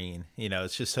Lloyd Green.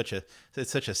 It's just such a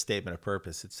statement of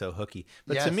purpose. It's so hooky.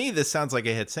 But Yes. to me, this sounds like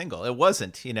a hit single. It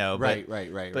wasn't, Right.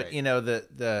 But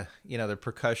the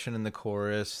percussion in the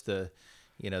chorus, the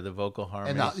vocal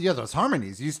harmonies. And those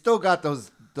harmonies. You still got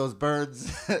those Byrds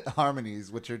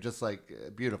harmonies, which are just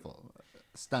like beautiful,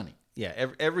 stunning.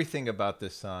 Yeah, everything about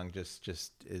this song just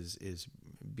is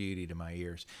beauty to my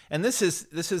ears. And this is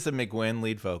the McGuinn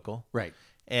lead vocal, Right.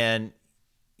 And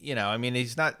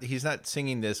he's not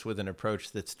singing this with an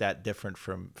approach that's that different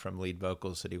from lead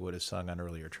vocals that he would have sung on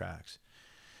earlier tracks.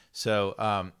 So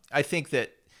I think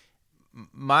that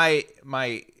my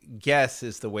guess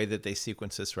is the way that they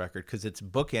sequence this record, because it's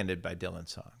bookended by Dylan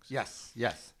songs. Yes.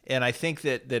 And I think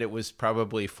that it was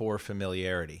probably for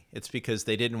familiarity. It's because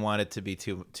they didn't want it to be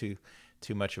too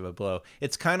much of a blow.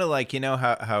 It's kind of like,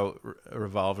 how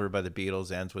Revolver by the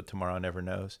Beatles ends with Tomorrow Never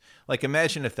Knows. Like,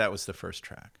 imagine if that was the first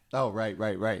track. Oh, right.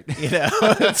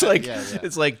 It's like Yeah.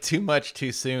 It's like too much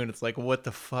too soon. It's like, what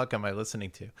the fuck am I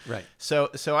listening to? Right. So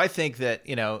I think that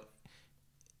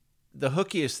the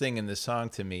hookiest thing in this song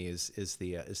to me is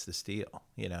the steel.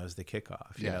 Is the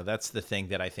kickoff. Yeah. That's the thing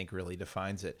that I think really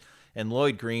defines it. And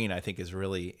Lloyd Green, I think, is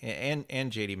really,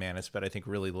 and J.D. Manis, but I think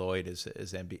really Lloyd is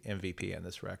MVP on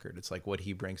this record. It's like what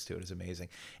he brings to it is amazing.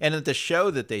 And at the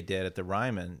show that they did at the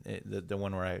Ryman, the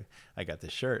one where I got the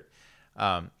shirt.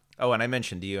 And I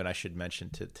mentioned to you, and I should mention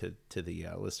to the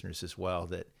listeners as well,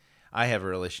 that I have a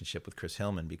relationship with Chris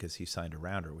Hillman because he signed a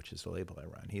Rounder, which is the label I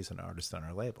run. He's an artist on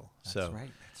our label. That's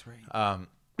right.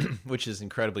 Which is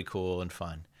incredibly cool and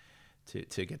fun.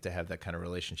 To get to have that kind of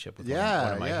relationship with one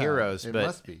of my yeah, heroes. it But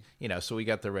must be. So we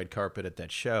got the red carpet at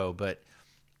that show. But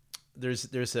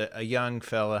there's a young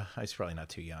fella. He's probably not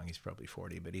too young. He's probably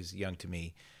 40, but he's young to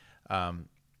me. I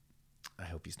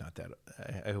hope he's not that.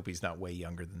 I hope he's not way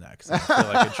younger than that, because I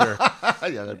feel like a jerk.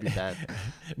 Yeah, that'd be bad.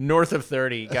 North of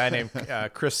 30, guy named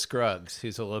Chris Scruggs,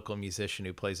 who's a local musician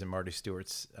who plays in Marty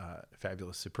Stewart's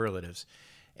Fabulous Superlatives.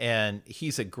 And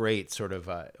he's a great sort of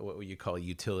what you call a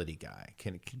utility guy.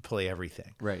 Can play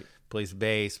everything. Right. Plays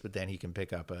bass, but then he can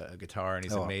pick up a guitar, and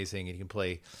he's amazing. And he can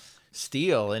play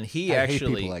steel. And he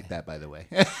actually hate people like that, by the way.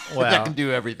 Well, that can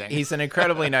do everything. He's an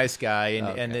incredibly nice guy, and,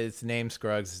 Okay. and his name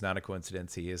Scruggs is not a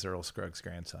coincidence. He is Earl Scruggs'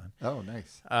 grandson. Oh,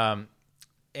 nice.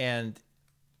 And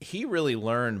he really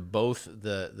learned both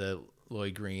the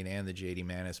Lloyd Green and the J.D.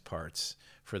 Manis parts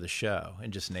for the show,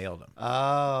 and just nailed them.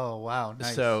 Oh, wow.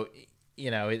 Nice. So,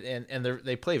 and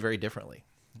they play very differently.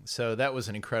 So that was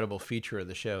an incredible feature of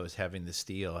the show, is having the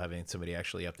steel, having somebody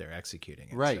actually up there executing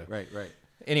it. Right, So, right.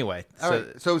 Anyway, All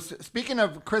right. So speaking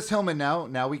of Chris Hillman,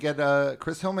 now we get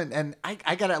Chris Hillman, and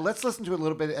I gotta let's listen to it a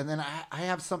little bit, and then I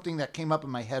have something that came up in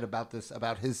my head about this,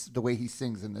 about the way he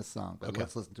sings in this song. But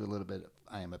let's listen to a little bit of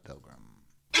 "I Am a Pilgrim."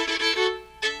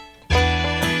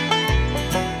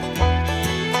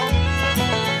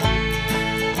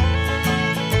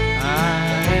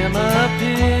 I am a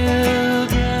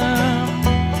pilgrim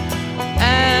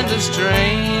and a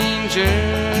stranger,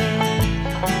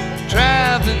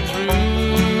 traveling through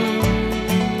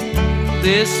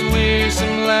this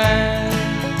wearisome land.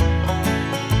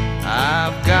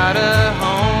 I've got a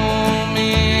home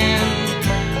in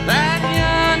that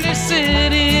yonder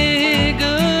city,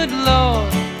 good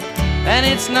Lord, and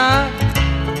it's not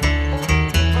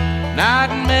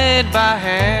made by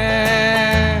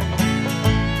hand.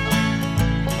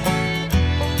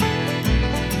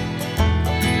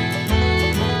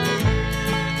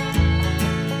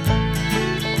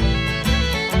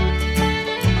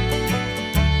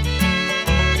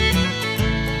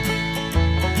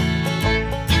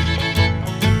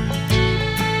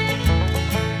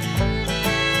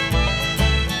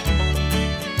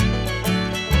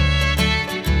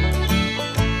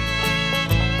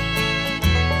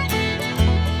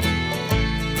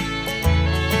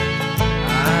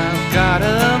 Got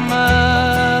a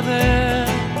mother,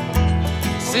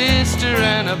 sister,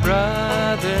 and a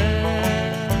brother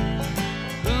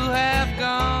who have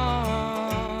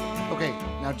gone. Okay,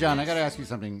 now John, I got to ask you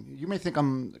something. You may think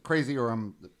I'm crazy or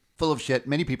I'm full of shit.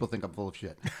 Many people think I'm full of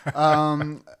shit.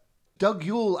 Doug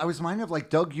Yule. I was reminded of like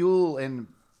Doug Yule and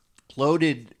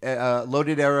Loaded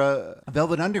era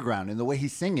Velvet Underground in the way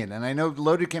he's singing. And I know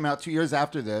Loaded came out 2 years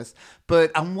after this,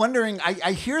 but I'm wondering,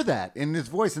 I hear that in his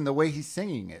voice and the way he's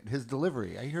singing it, his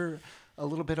delivery. I hear a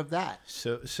little bit of that.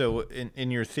 So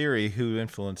in your theory, who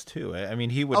influenced who? I mean,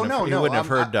 he wouldn't have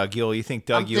heard Doug Yule. You think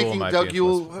Doug Yule might Doug be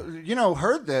Yule,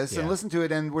 heard this and listened to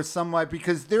it and was somewhat,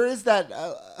 because there is that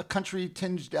a country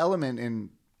tinged element in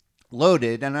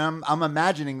Loaded, and I'm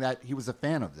imagining that he was a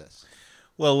fan of this.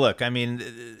 Well, look, I mean,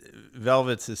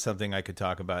 Velvets is something I could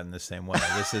talk about in the same way.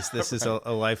 This is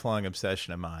a lifelong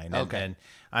obsession of mine, and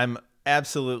I'm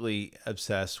absolutely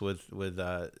obsessed with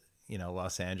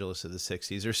Los Angeles of the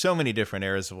 '60s. There's so many different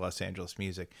eras of Los Angeles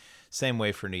music. Same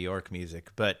way for New York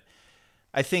music, but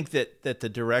I think that the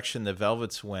direction the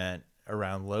Velvets went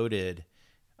around Loaded,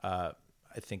 I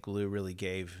think Lou really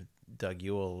gave Doug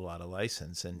Yule a lot of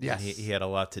license, and he had a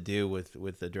lot to do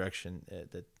with the direction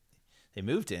that they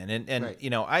moved in. And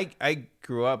right. I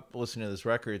grew up listening to those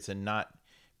records and not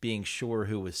being sure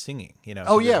who was singing,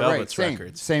 Velvet's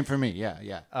records. Same for me.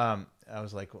 Yeah. I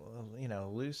was like,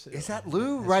 Lou's... Is that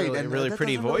Lou? Right. Really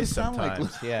pretty voice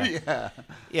sometimes. Like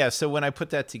Yeah. So when I put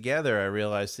that together, I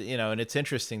realized that, and it's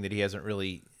interesting that he hasn't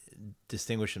really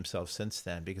distinguished himself since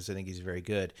then, because I think he's very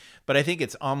good. But I think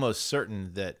it's almost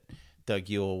certain that Doug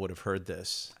Yule would have heard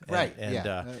this. Right. And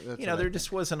there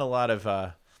just wasn't a lot of,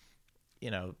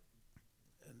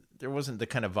 there wasn't the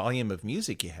kind of volume of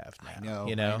music you have now.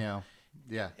 I know.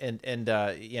 Yeah. And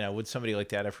would somebody like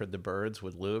that have heard the Byrds?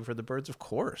 Would Lou have heard the Byrds? Of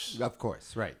course. Of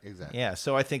course. Right. Exactly. Yeah.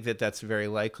 So I think that's very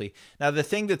likely. Now, the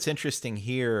thing that's interesting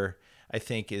here, I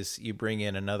think, is you bring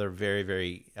in another very,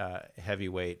 very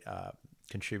heavyweight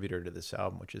contributor to this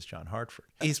album, which is John Hartford.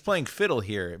 He's playing fiddle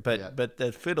here, but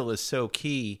the fiddle is so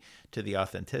key to the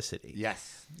authenticity.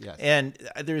 Yes. And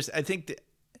I think that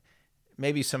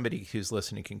maybe somebody who's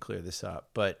listening can clear this up,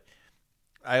 but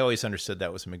I always understood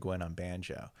that was McGuinn on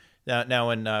banjo. Now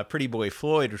in Pretty Boy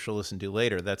Floyd, which we'll listen to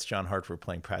later, that's John Hartford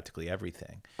playing practically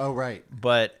everything. Oh, right.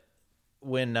 But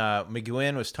when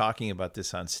McGuinn was talking about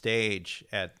this on stage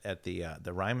at the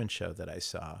Ryman show that I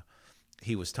saw,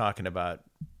 he was talking about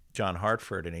John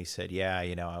Hartford, and he said,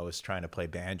 I was trying to play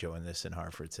banjo in this, and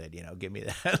Hartford said, give me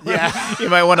that. Yeah. You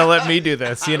might want to let me do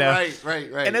this, Right.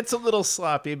 And it's a little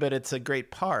sloppy, but it's a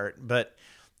great part. But,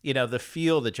 the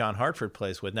feel that John Hartford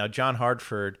plays with. Now, John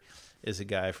Hartford is a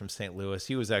guy from St. Louis.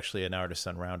 He was actually an artist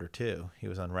on Rounder, too. He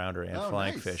was on Rounder and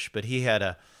Flying Fish. But he had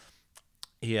a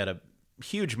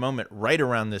huge moment right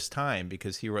around this time,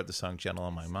 because he wrote the song Gentle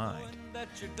on My Mind,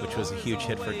 which was a huge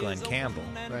hit for Glenn Campbell.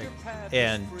 Right.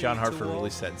 And John Hartford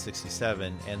released that in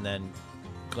 '67, and then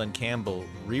Glenn Campbell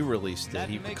re-released it.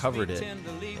 He recovered it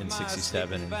in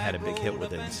 '67 and had a big hit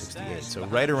with it in '68. So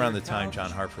right around the time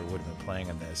John Hartford would have been playing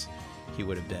on this, he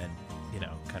would have been,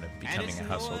 kind of becoming a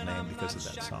household name because of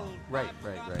that song. Right.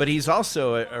 But he's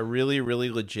also a really,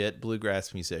 really legit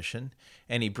bluegrass musician,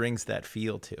 and he brings that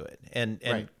feel to it.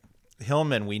 And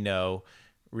Hillman, we know,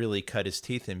 really cut his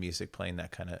teeth in music playing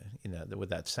that kind of, with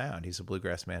that sound. He's a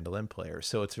bluegrass mandolin player,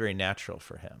 so it's very natural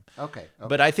for him. Okay.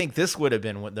 But I think this would have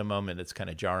been the moment that's kind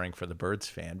of jarring for the Byrds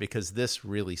fan, because this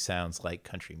really sounds like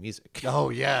country music. Oh,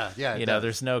 yeah.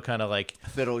 There's no kind of like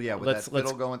fiddle, with that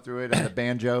fiddle going through it and the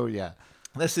banjo,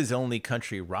 This is only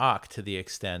country rock to the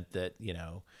extent that,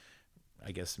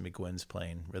 I guess McGuinn's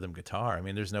playing rhythm guitar. I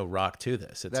mean, there's no rock to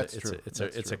this.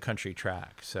 It's a country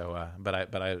track. So, but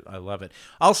I love it.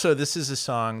 Also, this is a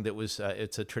song that was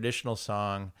it's a traditional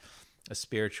song, a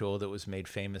spiritual that was made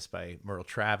famous by Merle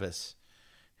Travis,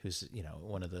 who's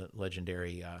one of the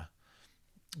legendary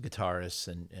guitarists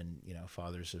and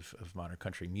fathers of modern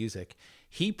country music.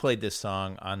 He played this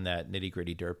song on that Nitty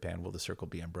Gritty Dirt Band Will the Circle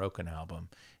Be Unbroken album,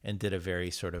 and did a very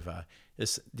sort of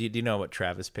this. Do you know what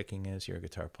Travis picking is? You're a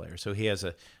guitar player, so he has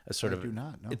a sort of. I do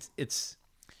not know. It's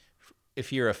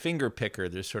if you're a finger picker,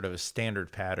 there's sort of a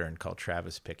standard pattern called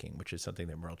Travis picking, which is something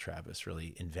that Merle Travis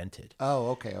really invented.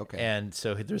 Oh, okay. And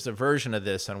so there's a version of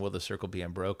this on Will the Circle Be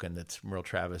Unbroken that's Merle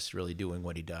Travis really doing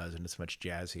what he does, and it's much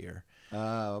jazzier.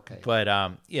 Oh, okay.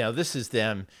 But this is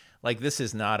them. Like, this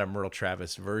is not a Merle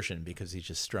Travis version because he's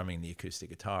just strumming the acoustic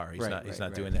guitar. He's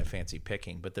not doing that fancy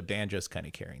picking, but the banjo's kind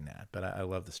of carrying that. But I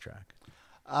love this track.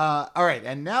 All right,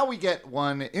 and now we get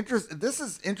one. This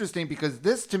is interesting because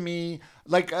this, to me,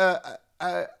 like, I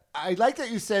like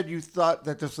that you said you thought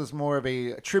that this was more of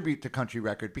a tribute to country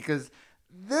record, because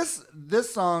this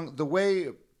song, the way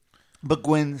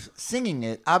McGuinn's singing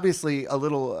it, obviously a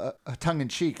little tongue in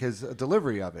cheek, his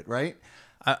delivery of it, right?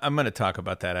 I'm going to talk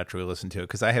about that after we listen to it,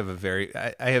 because I have very,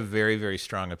 very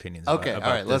strong opinions. Okay, about all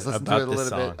right, let's listen to it a little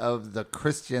song. bit of The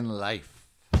Christian Life.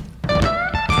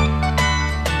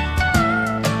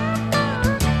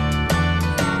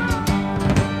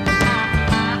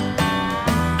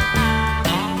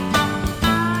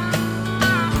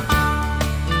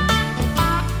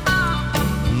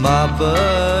 My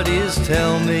buddies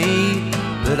tell me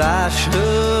that I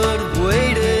should have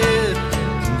waited.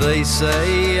 They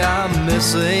say I'm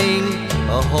missing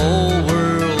a whole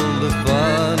world of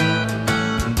fun,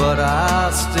 but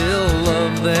I still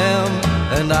love them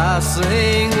and I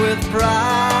sing with pride.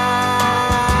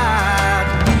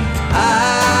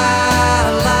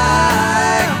 I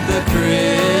like the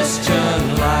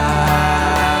Christian life.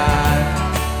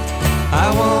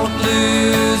 I won't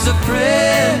lose a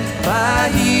friend by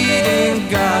heeding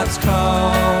God's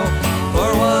call.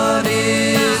 For what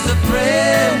is a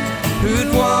friend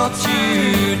who'd want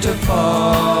you to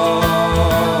fall?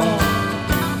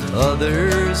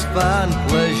 Others find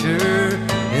pleasure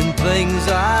in things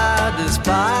I despise.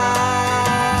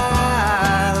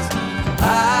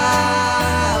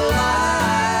 I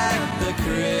like the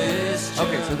Christian.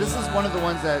 Okay, so this is one of the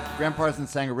ones that Graham Parsons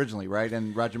sang originally, right?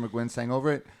 And Roger McGuinn sang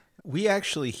over it. We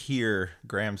actually hear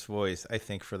Graham's voice, I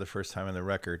think, for the first time on the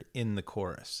record in the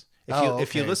chorus.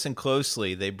 If you listen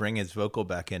closely, they bring his vocal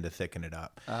back in to thicken it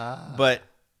up. But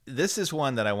this is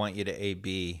one that I want you to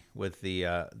A/B with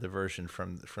the version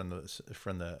from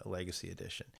the Legacy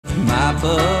edition. My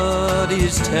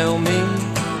buddies tell me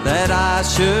that I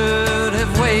should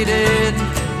have waited.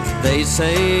 They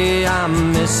say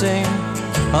I'm missing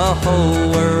a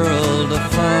whole world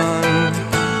of fun,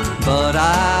 but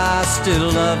I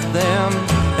still love them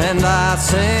and I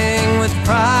sing with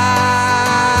pride.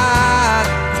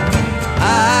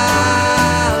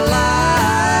 I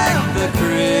like the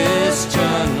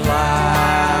Christian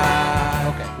life.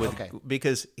 Okay.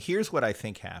 Because here's what I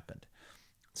think happened.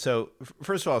 So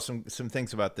first of all, some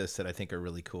things about this that I think are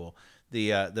really cool.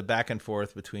 The back and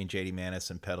forth between J.D. Manis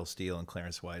and Pedal Steel and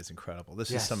Clarence White is incredible.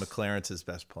 This is some of Clarence's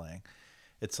best playing.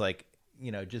 It's like,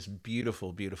 just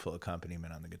beautiful, beautiful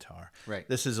accompaniment on the guitar. Right.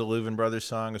 This is a Louvin Brothers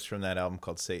song. It's from that album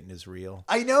called Satan is Real.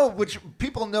 I know, which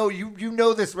people know. You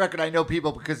know this record. I know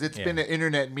people because it's been an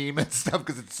internet meme and stuff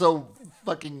because it's so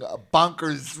fucking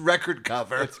bonkers record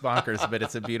cover. It's bonkers, but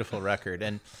it's a beautiful record.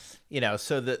 And,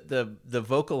 so the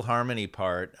vocal harmony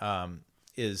part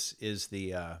is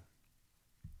the Ira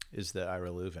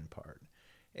Louvin part.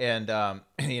 And,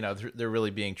 they're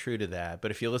really being true to that.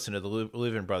 But if you listen to the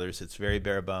Louvin Brothers, it's very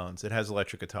bare bones. It has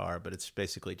electric guitar, but it's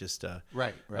basically just a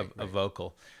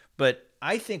vocal. But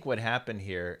I think what happened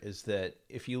here is that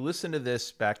if you listen to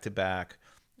this back to back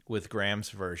with Graham's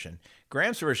version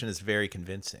is very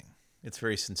convincing. It's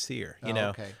very sincere,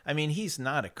 Okay. I mean, he's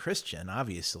not a Christian,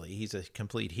 obviously. He's a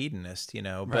complete hedonist,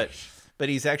 but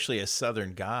he's actually a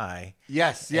Southern guy.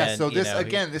 Yes. And, so this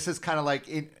this is kind of like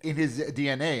in his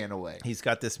DNA in a way. He's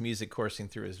got this music coursing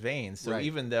through his veins. So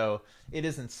even though it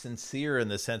isn't sincere in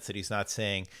the sense that he's not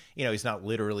saying, he's not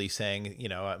literally saying,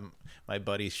 my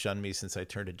buddies shunned me since I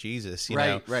turned to Jesus.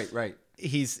 Right.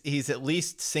 he's at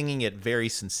least singing it very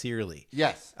sincerely.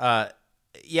 Yes.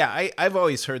 Yeah, I've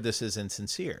always heard this as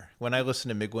insincere when I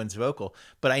listen to McGuinn's vocal,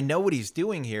 but I know what he's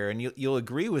doing here, and you'll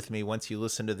agree with me once you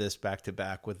listen to this back to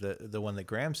back with the one that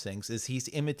Graham sings, is he's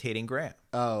imitating Graham.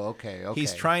 Oh, okay.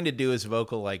 He's trying to do his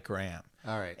vocal like Graham.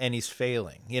 All right. And he's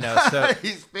failing, so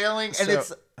he's failing, and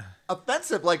it's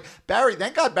offensive. Like Barry,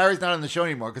 thank God Barry's not on the show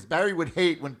anymore, because Barry would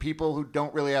hate when people who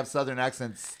don't really have Southern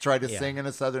accents try to sing in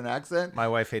a Southern accent. My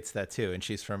wife hates that too, and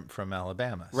she's from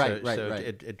Alabama. Right.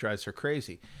 It drives her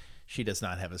crazy. She does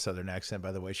not have a Southern accent,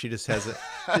 by the way. She just has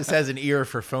an ear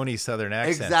for phony Southern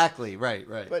accents. Exactly. Right.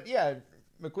 But yeah,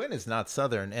 McGuinn is not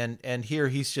Southern, and here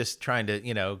he's just trying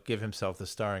to give himself the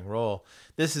starring role.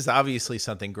 This is obviously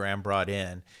something Graham brought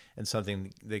in, and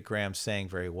something that Graham sang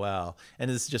very well. And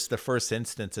this is just the first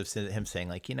instance of him saying,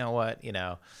 like, you know what,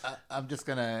 I'm just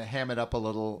gonna ham it up a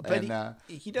little. But and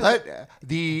he doesn't. But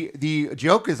the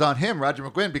joke is on him, Roger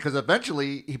McGuinn, because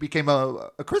eventually he became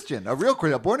a Christian,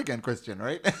 a born again Christian,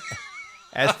 right?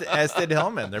 as did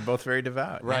Hillman. They're both very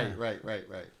devout. Right.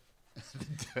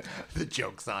 The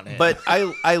joke's on him. But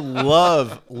I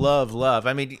love.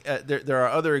 I mean, there are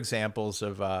other examples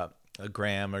of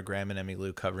Graham and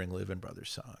Emmylou covering Louvin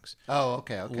Brothers songs. Oh,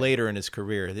 okay. Later in his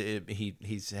career,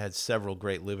 he's had several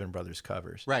great Louvin Brothers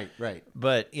covers. Right.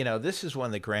 But this is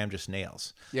one that Graham just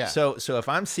nails. Yeah. So if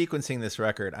I'm sequencing this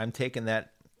record, I'm taking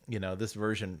that this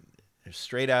version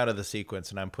straight out of the sequence,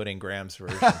 and I'm putting Graham's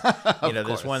version.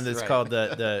 There's one that's called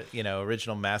the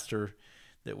original master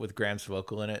that with Graham's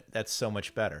vocal in it. That's so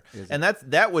much better. And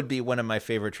that would be one of my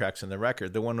favorite tracks on the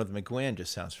record. The one with McGuinn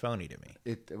just sounds phony to me.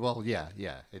 It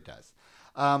does.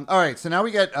 All right, so now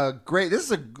we get a great. This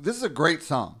is a great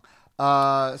song.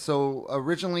 So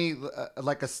originally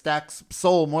like a Stax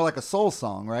soul, more like a soul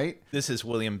song, right? This is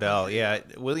William Bell. Yeah,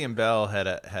 William Bell had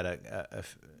a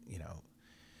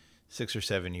 6 or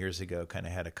 7 years ago, kind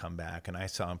of had a comeback, and I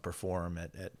saw him perform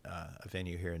at a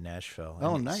venue here in Nashville.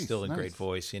 Oh, and nice! Still a great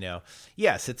voice,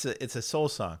 Yes, it's a soul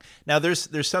song. Now, there's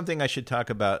something I should talk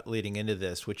about leading into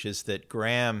this, which is that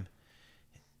Graham,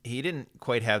 he didn't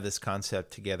quite have this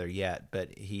concept together yet,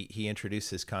 but he introduced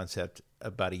this concept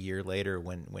about a year later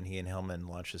when he and Hillman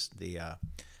launched the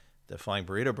Flying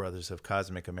Burrito Brothers of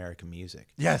Cosmic American Music.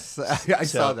 Yes, I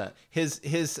saw that.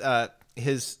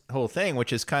 His whole thing,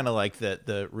 which is kind of like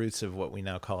the roots of what we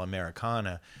now call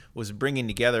Americana, was bringing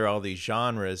together all these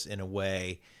genres in a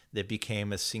way that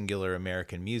became a singular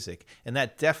American music, and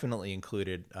that definitely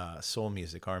included soul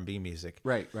music, R&B music.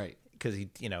 Right. Because he,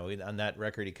 on that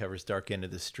record, he covers "Dark End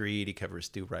of the Street," he covers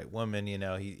 "Do Right Woman."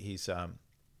 He's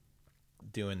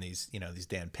doing these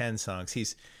Dan Penn songs.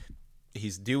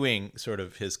 He's doing sort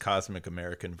of his cosmic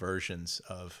American versions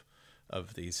of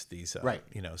these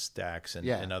Stax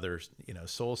and other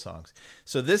soul songs.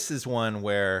 So this is one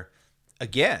where,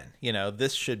 again,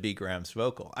 this should be Graham's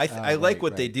vocal. I like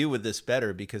what they do with this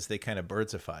better because they kind of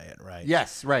birdsify it, right?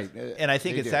 Yes, right. And I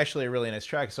think it's actually a really nice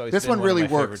track. It's always this been one really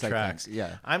of my works. favorite tracks. I think.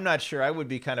 Yeah, I'm not sure. I would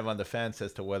be kind of on the fence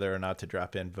as to whether or not to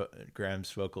drop in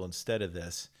Graham's vocal instead of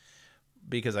this,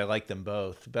 because I like them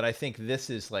both. But I think this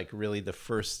is like really the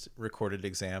first recorded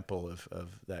example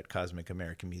of that cosmic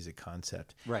American music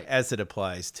concept, right, as it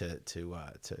applies to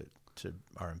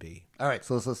R&B. All right,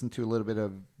 so let's listen to a little bit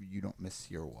of "You Don't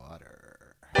Miss Your Water."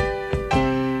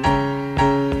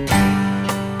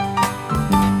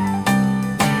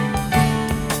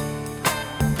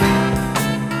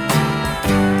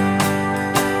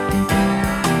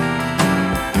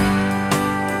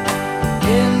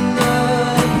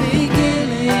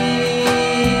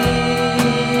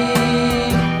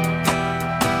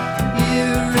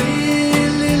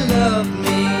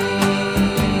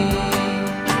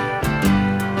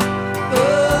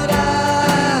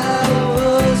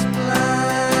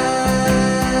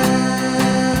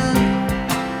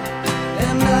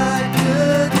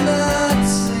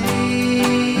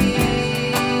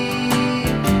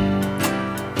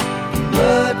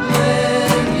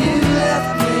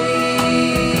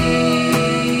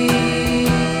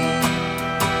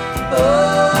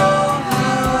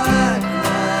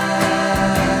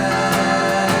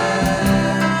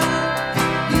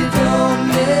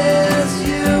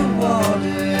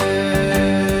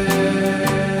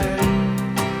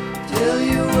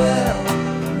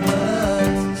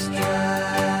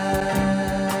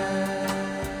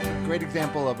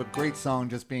 Song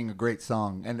just being a great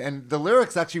song, and the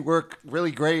lyrics actually work really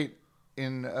great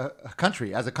in a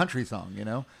country song,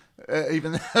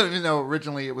 Even though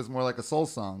originally it was more like a soul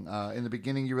song. In the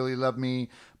beginning, you really loved me,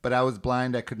 but I was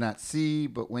blind, I could not see.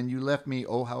 But when you left me,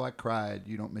 oh, how I cried.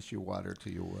 You don't miss your water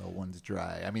till your well one's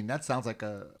dry. I mean, that sounds like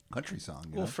a country song.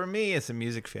 You know? For me, as a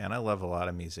music fan, I love a lot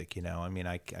of music. You know, I mean,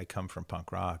 I come from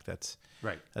punk rock. That's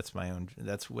right. That's my own.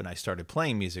 That's when I started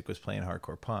playing music, was playing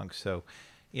hardcore punk. So,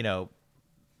 you know,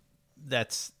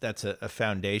 that's a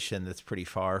foundation that's pretty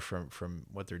far from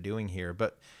what they're doing here.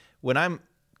 But when I'm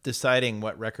deciding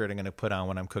what record I'm going to put on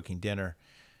when I'm cooking dinner,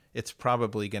 it's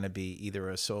probably going to be either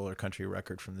a soul or country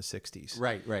record from the 60s.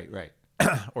 Right.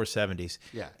 Or 70s.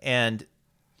 Yeah. And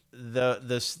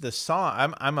the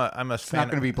song, I'm a fan. It's not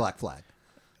going to be Black Flag.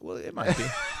 Well, it might be.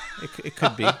 It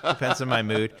could be. Depends on my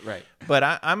mood. Right.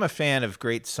 But I'm a fan of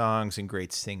great songs and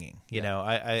great singing. You know,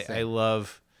 I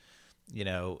love, you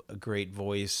know, a great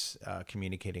voice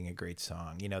communicating a great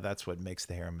song. You know, that's what makes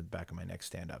the hair on the back of my neck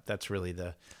stand up. That's really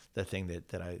the thing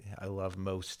that I love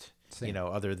most. Same. You know,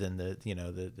 other than the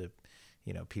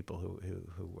people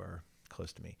who are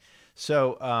close to me.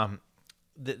 So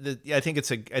I think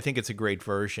it's a great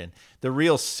version. The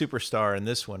real superstar in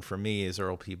this one for me is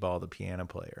Earl P. Ball, the piano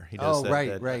player. He does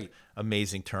that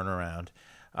amazing turnaround.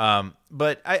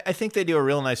 But I think they do a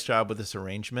real nice job with this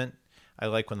arrangement. I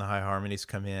like when the high harmonies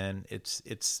come in.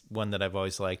 It's one that I've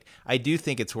always liked. I do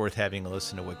think it's worth having a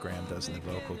listen to what Graham does in the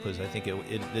vocal, because I think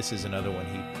this is another one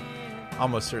he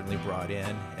almost certainly brought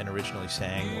in and originally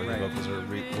sang, where the vocals were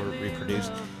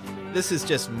reproduced. This is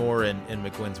just more in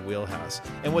McGuinn's wheelhouse.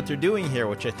 And what they're doing here,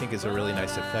 which I think is a really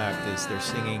nice effect, is they're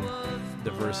singing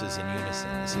the verses in unison.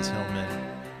 This is Hillman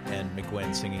and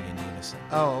McGuinn singing in unison.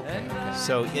 Oh, okay.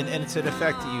 So, and it's an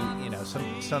effect you know,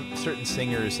 some certain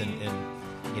singers in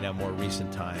more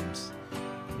recent times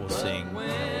will sing, will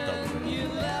double it.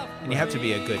 And you have to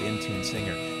be a good in-tune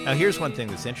singer. Now, here's one thing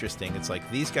that's interesting. It's like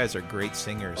these guys are great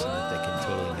singers in that they can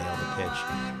totally nail the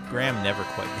pitch. Graham never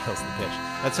quite nails the pitch.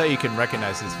 That's how you can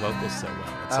recognize his vocals so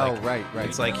well. It's right.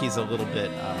 It's like he's a little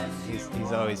bit,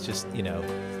 he's always just, you know,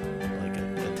 like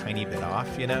a tiny bit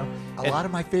off, you know? A lot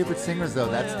of my favorite singers, though,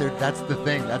 that's the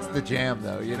thing. That's the jam,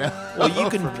 though, you know? Well,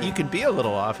 you can be a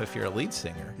little off if you're a lead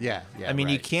singer. Yeah. I mean,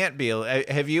 you can't be.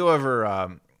 Have you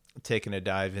ever taken a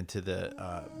dive into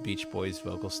the Beach Boys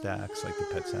vocal stacks, like the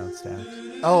Pet Sound stacks?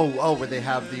 Oh, where they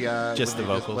have the just the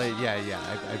vocals. Yeah.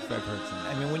 I've heard some.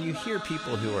 I mean, when you hear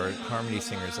people who are harmony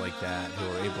singers like that,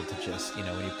 who are able to just, you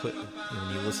know, when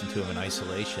you listen to them in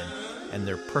isolation, and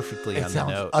they're perfectly on the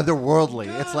note. Otherworldly.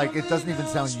 It's like it doesn't even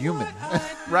sound human.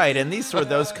 Right, and these are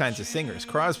those kinds of singers.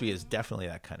 Crosby is definitely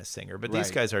that kind of singer, but these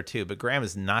guys are too. But Graham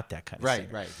is not that kind of singer.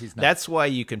 Right. He's not. That's why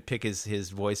you can pick his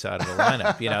voice out of the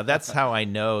lineup. You know, that's how I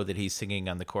know that he's singing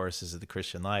on the choruses of The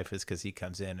Christian Life, is because he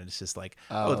comes in and it's just like,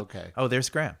 there's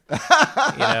Graham. You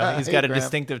know, he's got a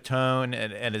distinctive tone,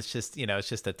 and it's just, you know, it's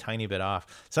just a tiny bit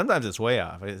off. Sometimes it's way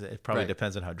off. It probably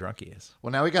depends on how drunk he is.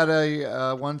 Well, now we got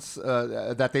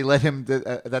that they let him.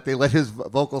 That they let his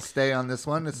vocals stay on this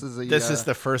one. This is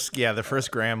the first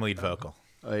Graham lead vocal.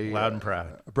 Loud and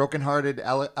proud. A broken-hearted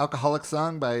alcoholic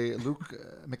song by Luke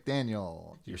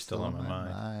McDaniel. You're still on my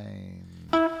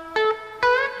mind.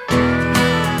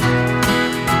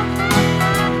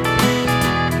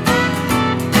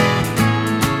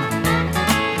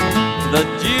 The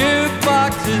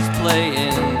jukebox is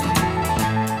playing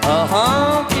a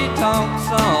honky-tonk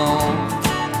song.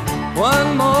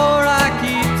 One more I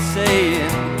keep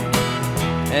saying,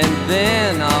 and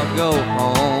then I'll go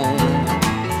home.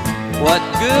 What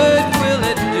good will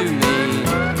it do me?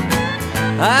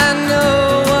 I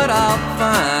know what I'll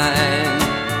find.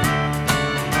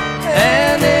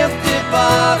 An empty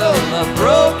bottle, a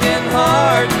broken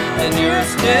heart, and you're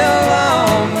still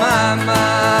on my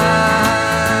mind.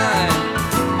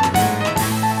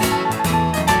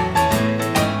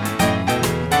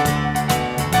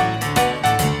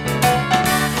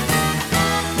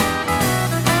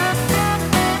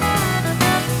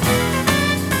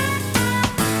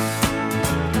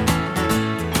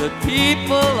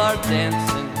 People are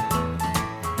dancing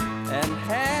and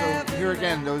having so here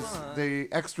again, the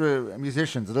extra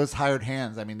musicians, those hired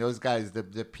hands. I mean, those guys, the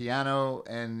piano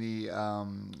and the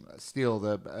steel,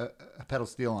 the pedal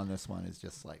steel on this one is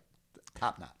just like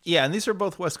top notch. Yeah, and these are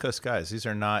both West Coast guys. These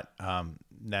are not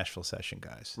Nashville session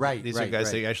guys. Right. These are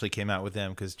guys that actually came out with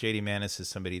them, because J.D. Manis is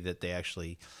somebody that they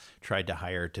actually tried to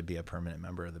hire to be a permanent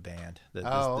member of the band,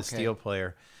 the steel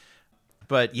player.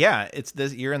 But yeah,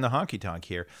 you're in the honky tonk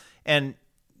here. And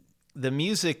the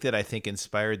music that I think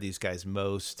inspired these guys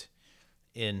most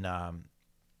in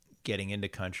getting into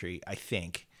country, I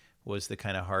think, was the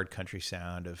kind of hard country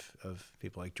sound of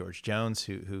people like George Jones,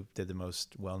 who did the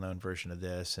most well-known version of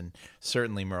this, and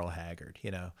certainly Merle Haggard,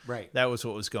 Right. That was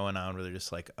what was going on, where they're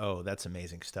just like, oh, that's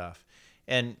amazing stuff.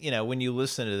 And, when you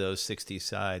listen to those 60s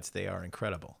sides, they are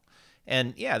incredible.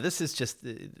 And yeah, this is just,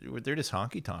 they're just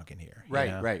honky-tonking here.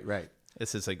 Right.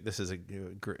 This is a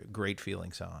great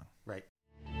feeling song. Right.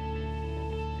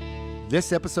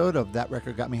 This episode of That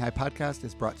Record Got Me High podcast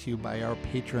is brought to you by our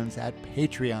patrons at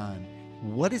Patreon.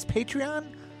 What is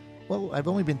Patreon? Well, I've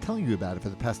only been telling you about it for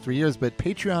the past 3 years, but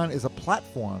Patreon is a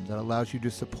platform that allows you to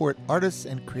support artists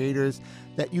and creators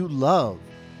that you love.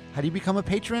 How do you become a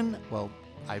patron? Well,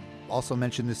 I also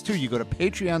mentioned this too. You go to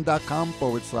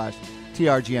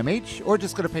patreon.com/TRGMH, or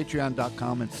just go to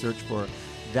patreon.com and search for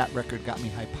That Record Got Me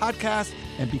High podcast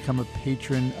and become a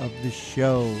patron of the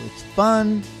show. It's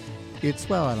fun.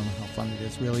 Well, I don't know how fun it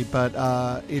is really, but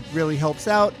it really helps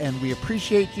out, and we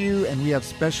appreciate you, and we have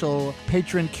special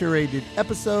patron curated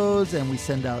episodes, and we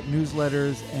send out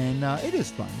newsletters, and it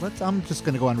is fun. I'm just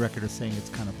going to go on record as saying it's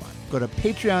kind of fun. Go to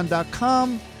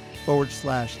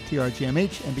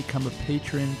patreon.com/TRGMH and become a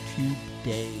patron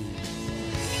today.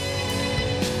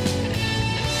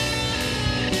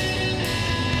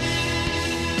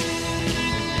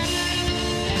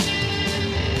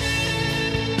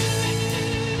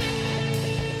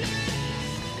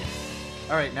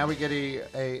 All right, now we get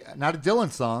a not a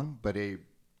Dylan song, but a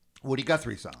Woody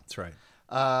Guthrie song. That's right.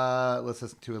 Let's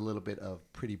listen to a little bit of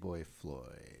Pretty Boy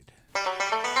Floyd.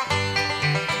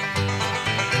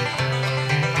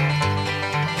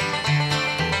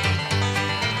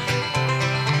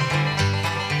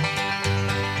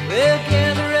 Well,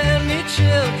 gather round me,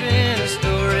 children, a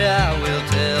story I will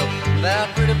tell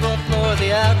about Pretty Boy Floyd,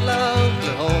 the outlaw.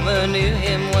 Oklahoma knew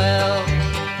him well.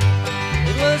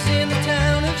 It was in the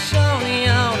town of Shawnee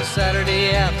on a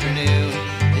Saturday afternoon.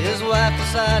 His wife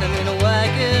beside him in a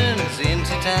wagon, as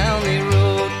into town they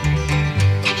rode.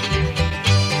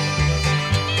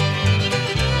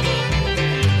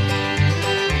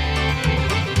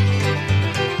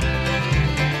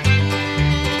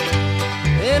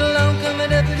 Then along come a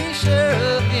deputy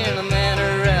sheriff in a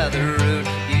manner rather rude,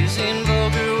 using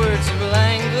vulgar words of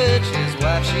language his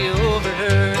wife she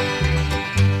overheard.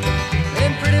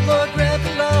 Then Pretty Boy grabbed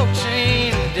the log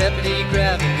chain, the deputy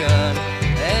grabbed a gun,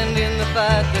 and in the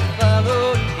fight that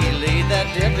followed, he laid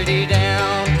that deputy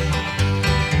down.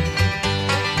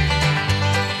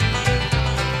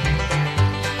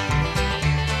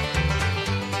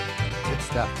 Good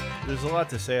stuff. There's a lot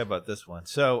to say about this one.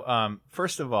 So,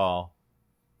 first of all,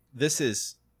 this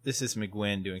is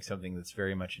McGuinn doing something that's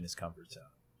very much in his comfort zone.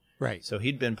 Right. So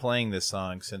he'd been playing this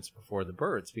song since before the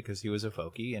Byrds because he was a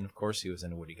folkie, and of course he was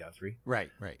into Woody Guthrie.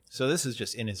 Right. So this is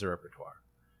just in his repertoire.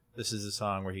 This is a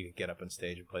song where he could get up on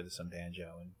stage and play this on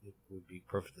banjo, and it would be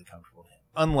perfectly comfortable to him.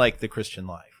 Unlike The Christian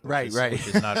Life, which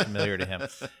is not familiar to him.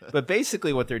 But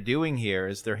basically what they're doing here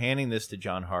is they're handing this to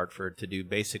John Hartford to do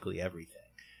basically everything.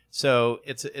 So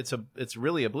it's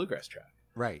really a bluegrass track.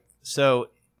 Right. So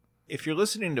if you're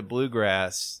listening to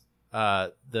bluegrass,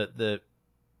 the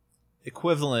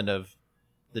equivalent of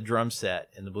the drum set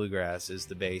in the bluegrass is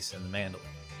the bass and the mandolin,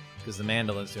 because the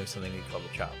mandolin's doing something we call the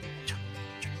chop.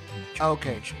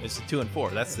 Okay. It's the 2 and 4.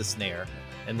 That's the snare,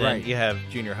 and then you have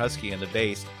Junior Husky and the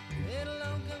bass.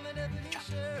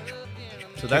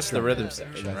 So that's the rhythm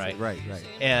section, right? Right.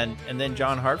 And then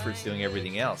John Hartford's doing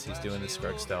everything else. He's doing the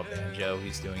Scruggs style banjo.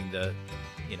 He's doing the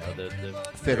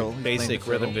fiddle, basic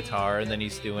rhythm guitar, and then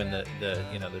he's doing the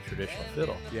traditional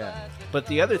fiddle. Yeah. But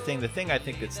the thing I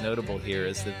think that's notable here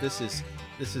is that this is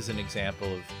an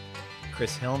example of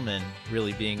Chris Hillman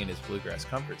really being in his bluegrass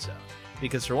comfort zone.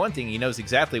 Because for one thing, he knows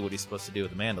exactly what he's supposed to do with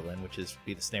the mandolin, which is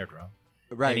be the snare drum.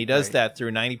 Right. And he does that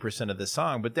through 90% of the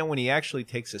song. But then when he actually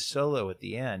takes a solo at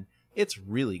the end, it's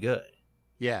really good.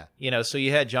 Yeah. So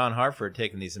you had John Hartford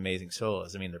taking these amazing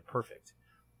solos. I mean, they're perfect.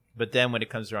 But then when it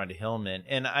comes around to Hillman,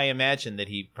 and I imagine that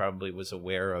he probably was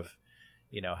aware of,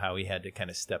 how he had to kind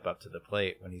of step up to the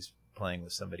plate when he's playing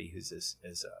with somebody who's as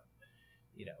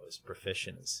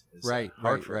proficient as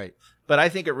Hartford. Right. But I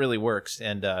think it really works,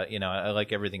 and I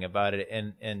like everything about it,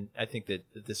 and I think that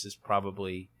this is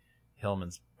probably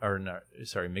McGuinn's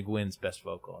best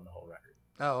vocal on the whole record.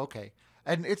 Oh, okay.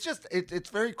 And it's just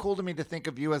it's very cool to me to think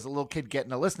of you as a little kid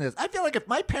getting to listen to this. I feel like if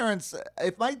my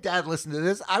dad listened to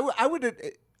this, I would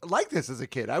like this as a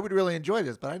kid. I would really enjoy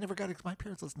this, but I never got it because my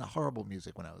parents listened to horrible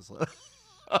music when I was little.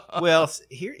 Well,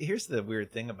 here's the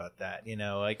weird thing about that.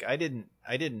 Like I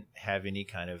didn't have any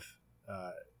kind of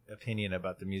opinion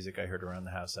about the music I heard around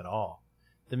the house at all.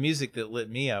 The music that lit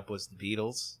me up was the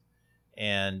Beatles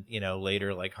and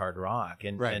later like hard rock,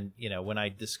 and Right. and when I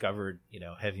discovered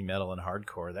heavy metal and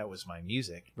hardcore, that was my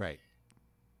music. Right.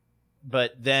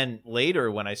 But then later,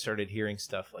 when I started hearing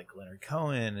stuff like Leonard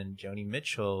Cohen and Joni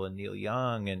Mitchell and Neil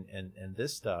Young and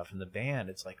this stuff and the band,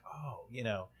 it's like, oh,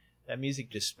 that music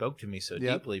just spoke to me so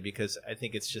Yep. deeply, because I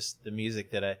think it's just the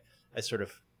music that I sort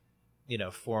of,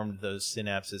 formed those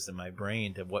synapses in my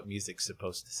brain to what music's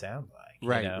supposed to sound like.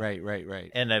 Right.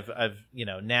 And I've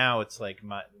now it's like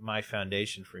my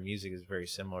foundation for music is very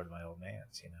similar to my old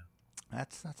man's.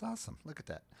 That's awesome. Look at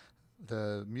that.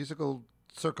 The musical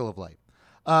circle of life.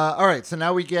 All right, so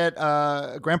now we get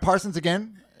Graham Parsons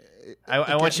again.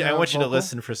 I want you to vocal.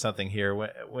 listen for something here.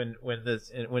 When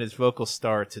his vocal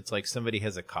starts, it's like somebody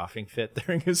has a coughing fit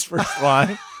during his first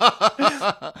line.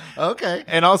 Okay.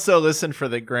 And also listen for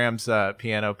the Graham's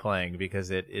piano playing,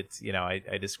 because it's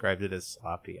I described it as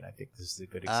sloppy, and I think this is a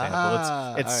good example. It's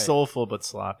all right. soulful but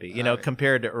sloppy, right.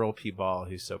 compared to Earl P. Ball,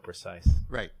 who's so precise.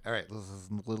 Right. All right. This is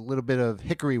a little bit of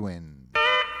Hickory Wind.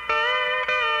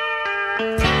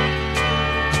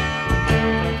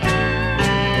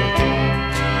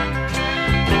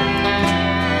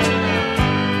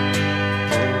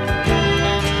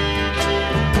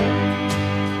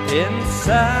 In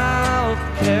South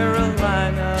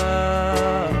Carolina,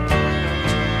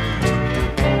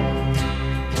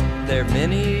 there are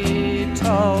many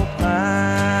tall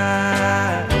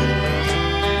pines.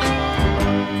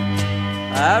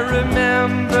 I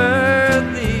remember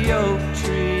the oak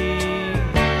tree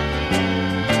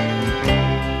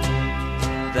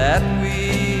that we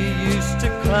used to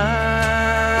climb.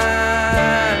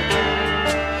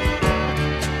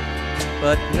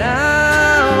 But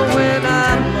now when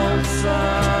I'm lonesome,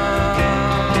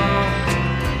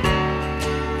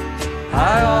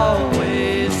 I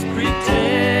always pretend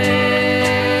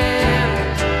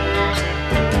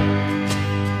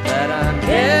that I'm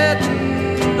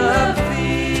getting the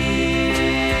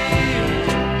feel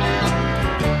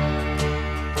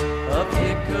of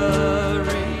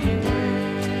Hickory Wind.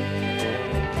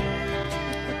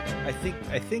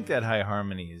 I think that high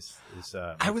harmony is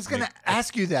I was going to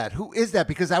ask you that. Who is that?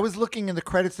 Because I was looking in the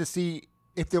credits to see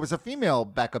if there was a female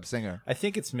backup singer. I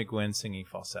think it's McGuinn singing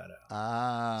falsetto.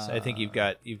 Ah. So I think you've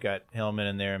got Hillman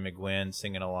in there and McGuinn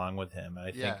singing along with him.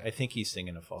 And Yeah. I think he's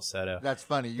singing a falsetto. That's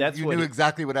funny. That's You what knew he-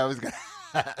 exactly what I was going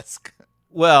to ask.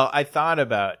 Well, I thought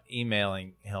about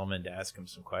emailing Hillman to ask him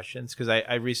some questions, because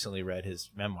I recently read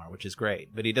his memoir, which is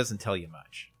great, but he doesn't tell you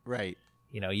much. Right.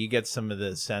 You get some of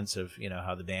the sense of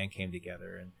how the band came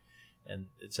together and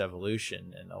its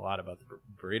evolution, and a lot about the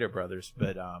Burrito Brothers,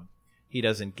 but he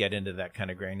doesn't get into that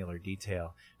kind of granular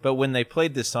detail. But when they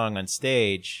played this song on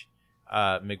stage,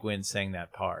 McGuinn sang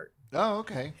that part. Oh,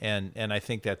 okay. And I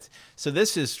think that's so.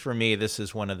 This is, for me, this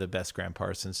is one of the best Graham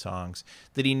Parsons songs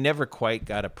that he never quite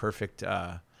got a perfect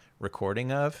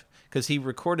recording of, because he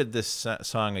recorded this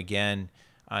song again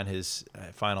on his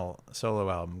final solo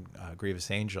album,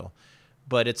 Grievous Angel,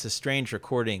 but it's a strange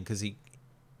recording because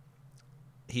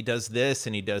he does this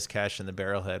and he does Cash in the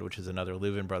Barrelhead, which is another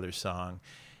Louvin Brothers song,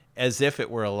 as if it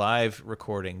were a live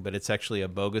recording, but it's actually a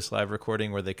bogus live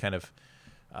recording where they kind of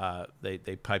they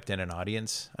piped in an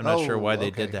audience. I'm not sure why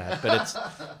they did that, but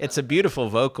it's a beautiful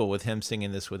vocal with him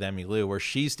singing this with Emmylou, where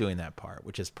she's doing that part,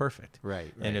 which is perfect.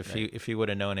 Right. And if he would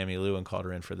have known Emmylou and called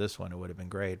her in for this one, it would have been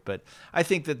great. But I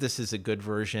think that this is a good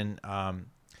version.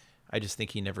 I just think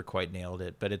he never quite nailed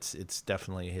it, but it's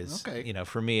definitely his. Okay.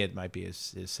 For me, it might be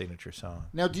his signature song.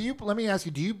 Now, let me ask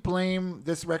you, do you blame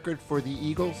this record for the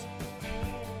Eagles?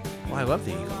 Well, I love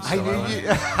the Eagles.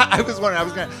 I was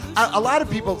wondering. A lot of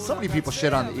people, so many people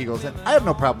shit on the Eagles, and I have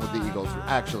no problem with the Eagles.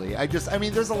 Actually,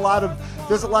 there's a lot of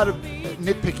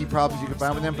nitpicky problems you can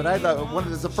find with them. But I thought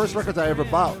the first records I ever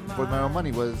bought with my own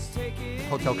money was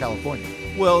Hotel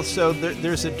California. Well, so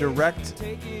there's a direct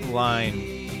line.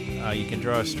 You can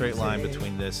draw a straight line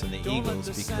between this and the Eagles,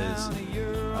 because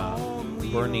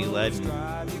Bernie Ledden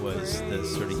was the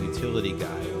sort of utility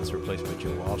guy who was replaced by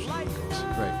Joe Walsh in the Eagles.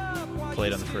 Right.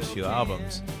 Played on the first few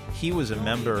albums. He was a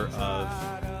member of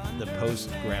the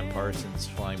post-Graham Parsons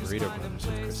Flying Burrito Brothers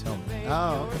with Chris Hillman.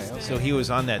 Oh, okay. So he was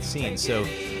on that scene. So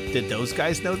did those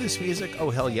guys know this music? Oh,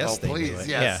 hell yes, they please, knew it.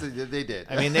 yes, Yeah. they did.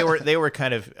 I mean, they were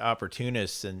kind of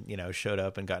opportunists, and showed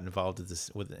up and got involved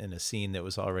in a scene that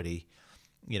was already,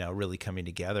 really coming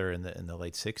together in the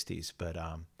late '60s. But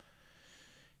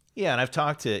yeah, and I've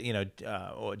talked to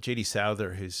J.D.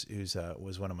 Souther, who's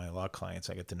was one of my law clients.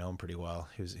 I get to know him pretty well.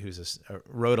 Who's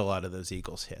wrote a lot of those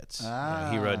Eagles hits.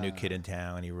 He wrote New Kid in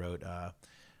Town. He wrote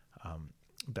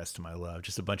Best of My Love,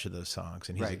 just a bunch of those songs.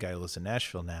 And he's a guy who lives in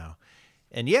Nashville now.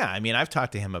 And yeah, I mean, I've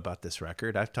talked to him about this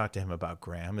record. I've talked to him about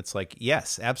Graham. It's like,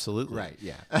 yes, absolutely. Right.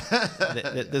 Yeah.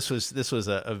 This was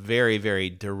a very, very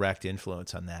direct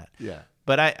influence on that. Yeah.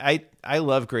 But I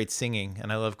love great singing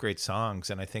and I love great songs,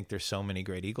 and I think there's so many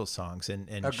great Eagles songs. And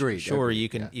Agreed. You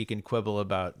can quibble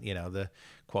about the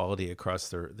quality across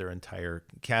their entire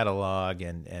catalog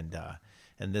and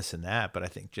this and that, but I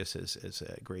think just as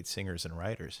great singers and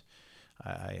writers,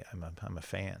 I'm a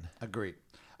fan. Agreed.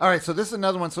 All right, so this is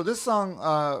another one. So this song,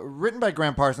 written by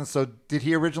Graham Parsons. So did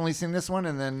he originally sing this one,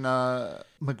 and then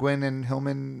McGuinn and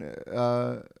Hillman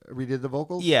redid the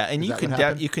vocals? Yeah, and you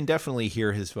can definitely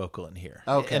hear his vocal in here.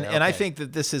 Okay, and I think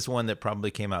that this is one that probably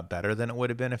came out better than it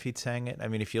would have been if he'd sang it. I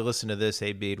mean, if you listen to this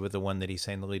A Bead with the one that he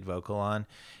sang the lead vocal on,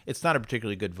 it's not a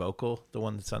particularly good vocal, the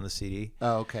one that's on the CD.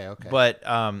 Oh, okay. But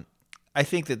I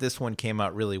think that this one came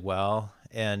out really well,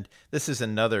 and this is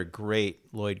another great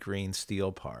Lloyd Green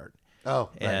steel part.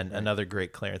 Oh, right, and another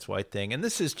great Clarence White thing. And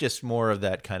this is just more of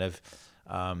that kind of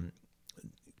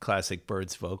classic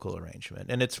Byrds vocal arrangement.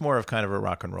 And it's more of kind of a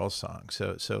rock and roll song.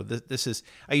 So this is,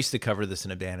 I used to cover this in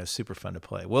a band. It was super fun to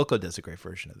play. Wilco does a great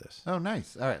version of this. Oh,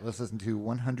 nice. All right, let's listen to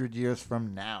 100 Years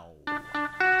From Now.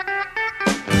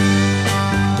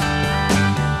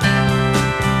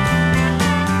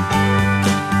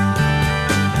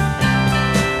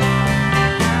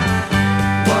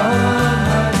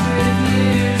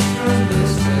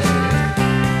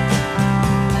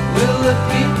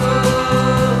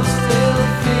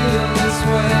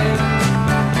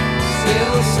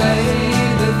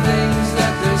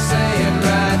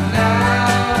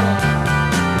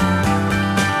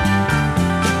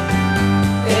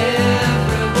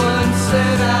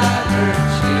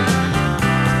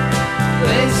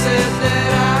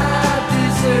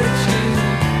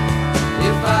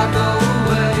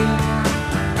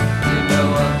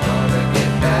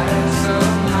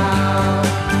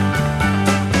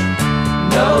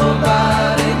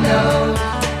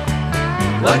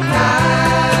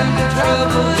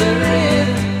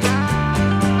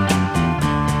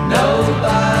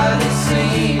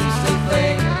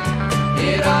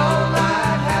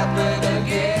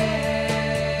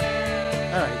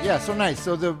 So nice.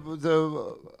 So the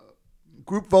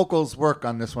group vocals work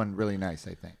on this one really nice,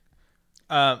 I think.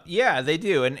 Yeah, they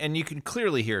do, and you can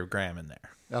clearly hear Graham in there.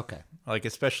 Okay. Like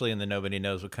especially in the Nobody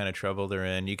Knows What Kind of Trouble They're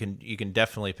In, you can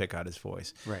definitely pick out his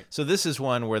voice. Right. So this is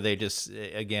one where they just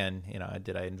again,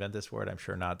 did I invent this word? I'm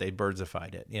sure not. They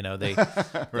birdsified it. They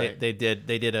right. they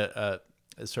did a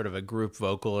sort of a group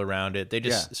vocal around it. They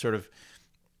just sort of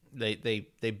they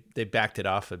backed it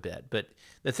off a bit. But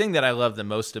the thing that I love the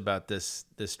most about this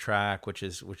track, which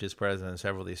is present in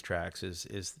several of these tracks,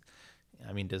 is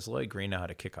I mean, does Lloyd Green know how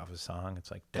to kick off a song?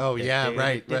 It's like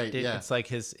right. It's like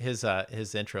his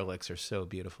intro licks are so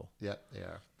beautiful. Yeah, they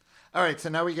are. All right, so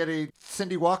now we get a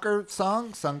Cindy Walker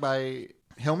song sung by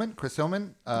Hillman, Chris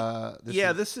Hillman.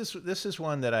 This is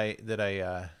one that I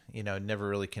never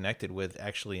really connected with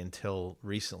actually until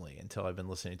recently, until I've been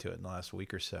listening to it in the last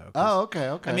week or so. Oh,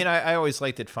 okay. I mean, I always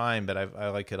liked it fine, but I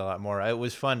like it a lot more. It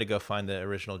was fun to go find the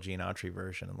original Gene Autry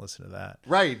version and listen to that.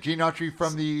 Right, Gene Autry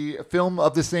from the film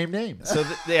of the same name. So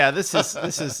this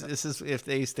is if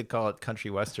they used to call it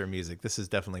country western music, this is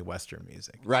definitely western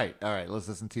music. Right. All right, let's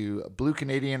listen to Blue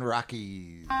Canadian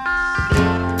Rockies.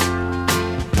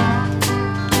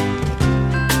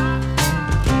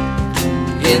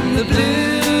 In the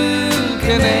blue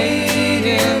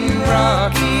Canadian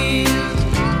Rockies,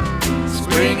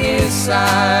 spring is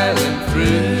silent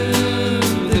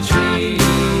through the trees,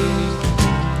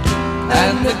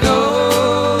 and the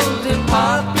golden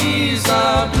poppies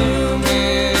are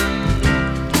blooming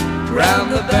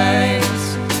round the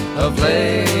banks of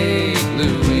Lake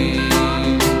Louise.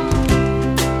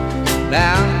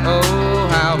 Now, oh,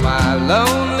 how my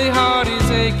lonely heart is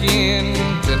aching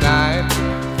tonight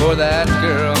for that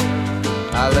girl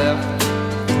I left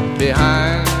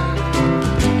behind.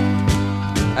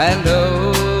 And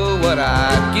oh, what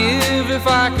I'd give if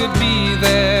I could be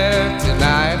there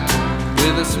tonight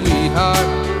with a sweetheart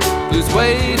who's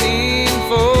waiting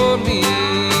for me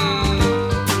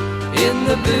in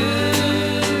the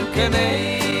blue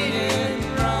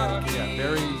Canadian Rockies. Yeah,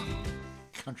 very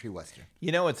country western.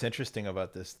 You know what's interesting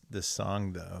about this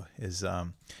song though is,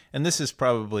 and this is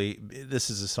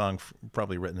a song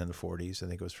probably written in the 40s. I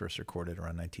think it was first recorded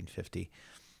around 1950.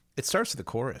 It starts with the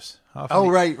chorus.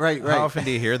 Right. How often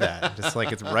do you hear that? Just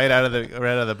like it's right out of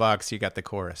the box. You got the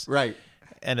chorus, right?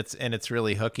 And it's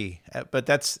really hooky. But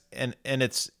that's and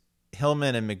it's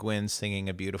Hillman and McGuinn singing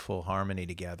a beautiful harmony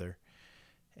together.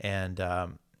 And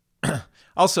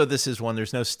also, this is one.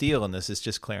 There's no steel in this. It's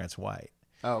just Clarence White.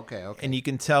 Oh, okay. And you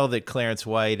can tell that Clarence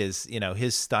White is,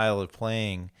 his style of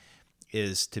playing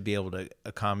is to be able to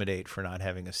accommodate for not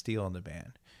having a steel in the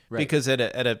band. Right. Because at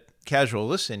a casual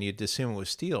listen, you'd assume it was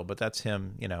steel, but that's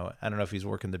him. I don't know if he's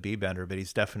working the B-bender, but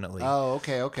he's definitely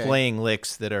playing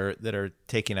licks that are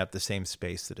taking up the same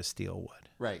space that a steel would.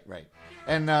 Right.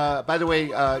 And by the way,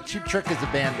 Cheap Trick is a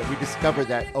band that we discovered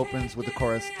that opens with the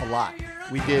chorus a lot.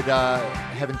 We did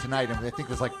Heaven Tonight, and I think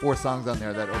there's like 4 songs on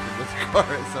there that open with the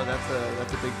chorus. So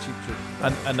that's a big Cheap Trick.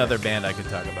 Another band I could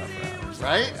talk about for hours.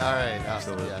 Right? All right.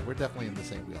 Absolutely. Yeah, we're definitely in the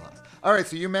same wheelhouse. All right.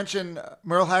 So you mentioned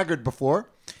Merle Haggard before.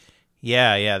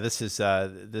 Yeah. This is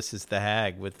the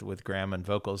Hag with Graham on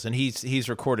vocals, and he's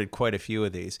recorded quite a few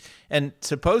of these. And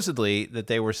supposedly that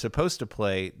they were supposed to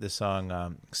play the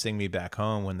song "Sing Me Back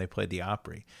Home" when they played the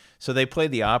Opry. So they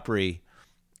played the Opry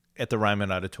at the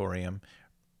Ryman Auditorium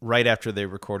right after they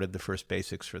recorded the first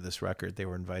basics for this record. They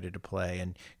were invited to play,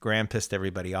 and Graham pissed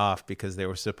everybody off because they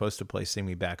were supposed to play "Sing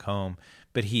Me Back Home,"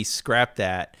 but he scrapped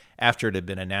that after it had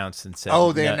been announced and said,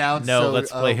 announced. No,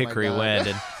 let's play Hickory Wind."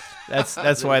 And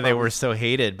that's why they were so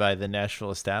hated by the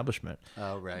Nashville establishment.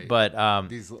 Oh, right. But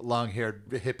these long-haired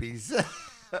hippies.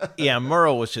 Yeah,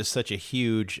 Merle was just such a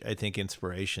huge, I think,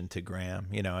 inspiration to Graham.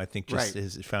 I think just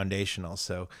his foundational.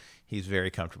 So he's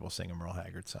very comfortable singing Merle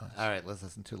Haggard songs. All right, let's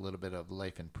listen to a little bit of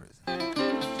Life in Prison.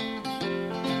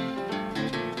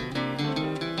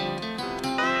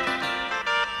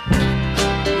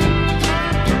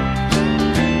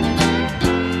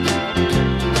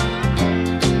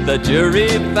 The jury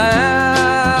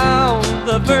found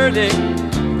the verdict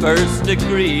first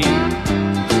degree.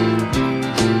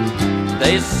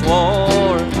 They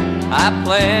swore I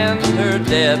planned her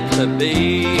death to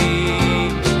be.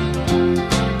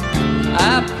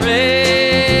 I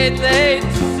prayed they'd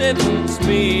sentence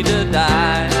me to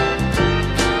die,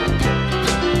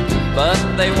 but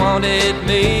they wanted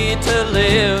me to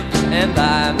live, and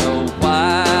I know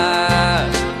why.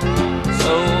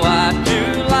 So I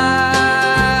do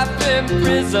life in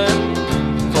prison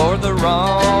for the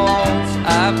wrongs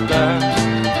I've done,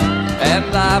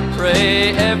 and I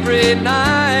pray every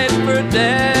night for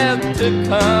death to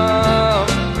come.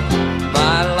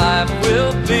 My life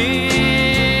will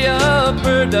be a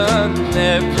burden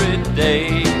every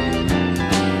day.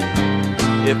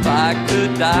 If I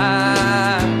could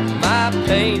die, my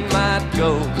pain might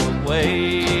go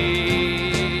away.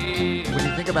 When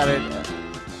you think about it,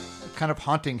 kind of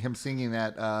haunting him singing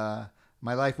that,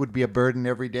 my life would be a burden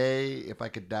every day. If I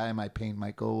could die, my pain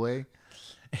might go away.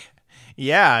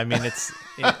 Yeah, I mean, right? This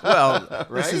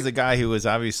is Right? a guy who was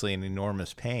obviously in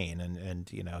enormous pain, and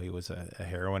he was a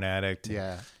heroin addict. And,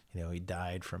 Yeah. he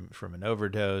died from an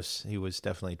overdose. He was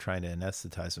definitely trying to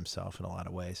anesthetize himself in a lot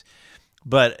of ways.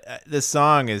 But this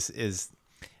song is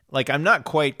like, I'm not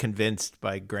quite convinced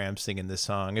by Graham singing this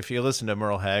song. If you listen to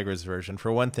Merle Haggard's version, for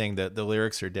one thing, the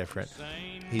lyrics are different.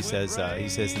 He says,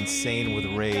 insane with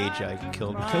rage, I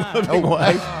killed my loving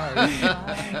wife.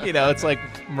 It's like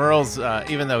Merle's,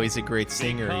 even though he's a great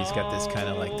singer, he's got this kind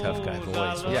of like tough guy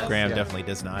voice, which Graham definitely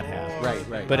does not have.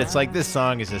 Right. But it's like this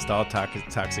song is just all toxic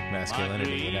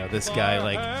masculinity. This guy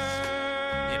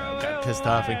got pissed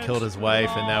off and killed his wife,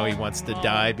 and now he wants to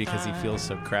die because he feels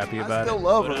so crappy about I still it.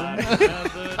 love her.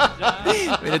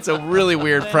 I mean, it's a really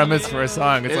weird premise for a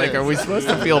song. It's like, are we supposed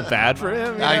to feel bad for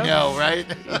him? I know, right?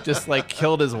 He just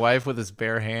killed his wife with his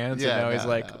bare hands, and now he's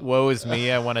woe is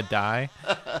me, I want to die.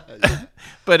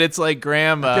 But it's like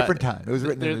Graham. Different time. It was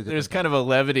written. There's kind of a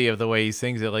levity of the way he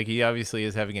sings it. Like, he obviously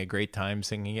is having a great time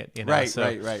singing it. Right.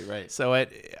 So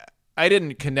I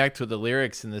didn't connect with the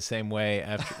lyrics in the same way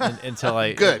until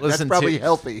I Good. listened That's probably to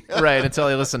healthy. right, until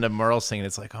I listened to Merle sing.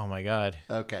 It's like, oh my god,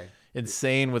 Okay.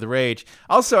 insane with rage.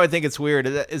 Also, I think it's weird.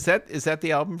 Is that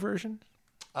the album version?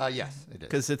 Yes, it is.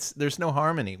 Because there's no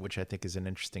harmony, which I think is an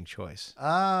interesting choice.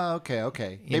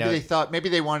 Okay. Maybe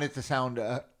they wanted to sound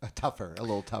tougher, a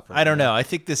little tougher. I don't know. I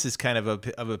think this is kind of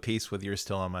a piece with "You're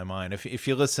Still on My Mind." If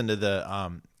you listen to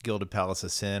the Gilded Palace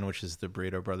of Sin, which is the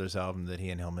Burrito Brothers album that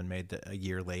he and Hillman made a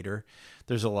year later,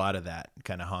 there's a lot of that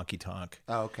kind of honky tonk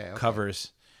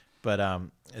covers. But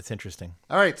it's interesting.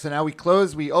 All right, so now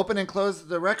we open and close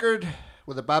the record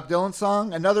with a Bob Dylan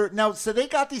song. So they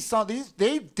got these songs.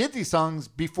 They did these songs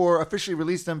before, officially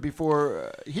released them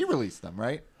before he released them,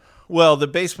 right? Well, the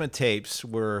Basement Tapes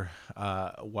were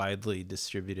widely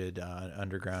distributed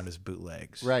underground as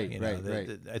bootlegs. Right.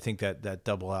 I think that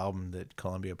double album that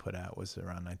Columbia put out was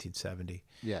around 1970.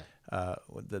 Yeah.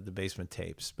 The Basement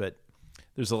Tapes, but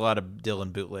there's a lot of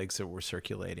Dylan bootlegs that were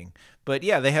circulating. But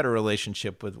yeah, they had a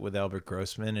relationship with Albert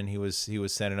Grossman, and he was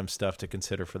sending him stuff to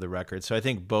consider for the record. So I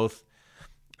think both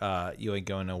You Ain't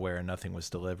Going Nowhere and Nothing Was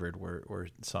Delivered were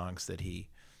songs that he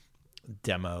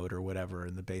demoed or whatever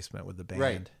in the basement with the band.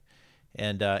 Right.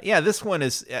 And this one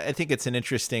is, I think it's an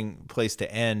interesting place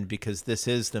to end because this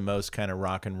is the most kind of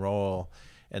rock and roll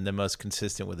and the most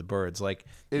consistent with the Byrds. Like,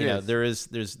 there's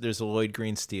a Lloyd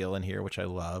Greensteel in here, which I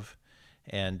love.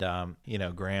 And,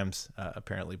 Graham's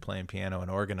apparently playing piano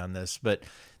and organ on this. But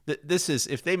this is,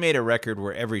 if they made a record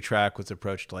where every track was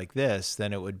approached like this,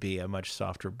 then it would be a much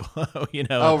softer blow,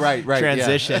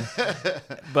 transition. Yeah.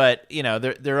 But,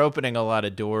 they're opening a lot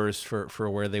of doors for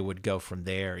where they would go from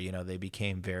there. They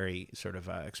became very sort of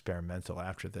experimental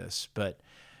after this. But,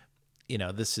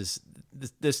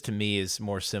 this to me is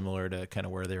more similar to kind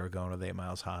of where they were going with 8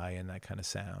 Miles High and that kind of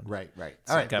sound. Right.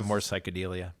 It's got more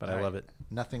psychedelia, but I love it.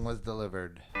 Nothing was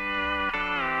delivered.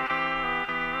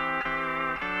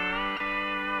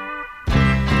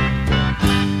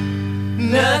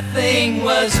 Nothing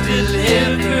was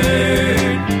delivered,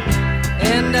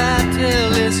 and I tell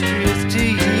this truth to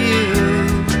you,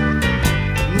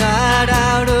 not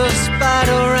out of spite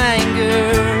or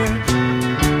anger,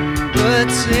 but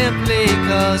simply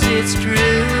 'cause it's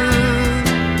true.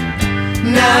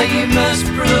 Now you must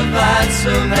provide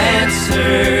some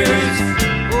answers,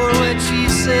 for what you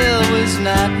sell was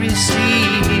not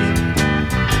received,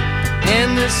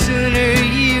 and the sooner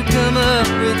you come up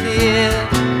with it,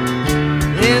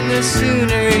 then the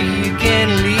sooner you can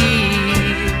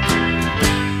leave.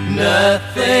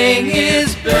 Nothing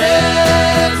is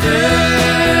better,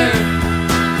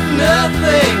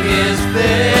 nothing is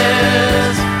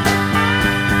best.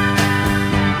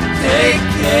 Take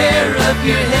care of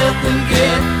your health and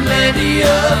get plenty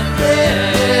of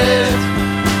rest.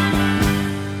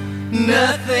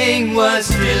 Nothing was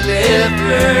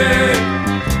delivered,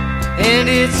 and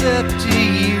it's up to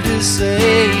you to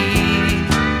say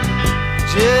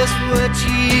just what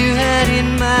you had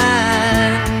in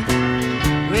mind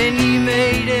when you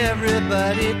made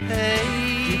everybody pay.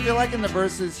 Do you feel like in the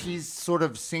verses he's sort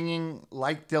of singing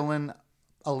like Dylan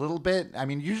a little bit? I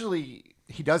mean, usually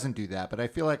he doesn't do that, but I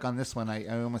feel like on this one I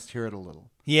almost hear it a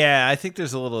little. Yeah, I think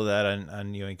there's a little of that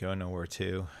on You Ain't Going Nowhere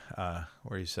too,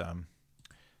 where he's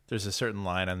there's a certain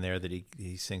line on there that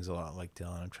he sings a lot like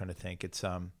Dylan. I'm trying to think. It's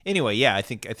anyway, yeah, I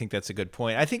think that's a good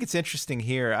point. I think it's interesting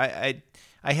here.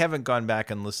 I haven't gone back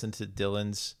and listened to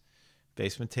Dylan's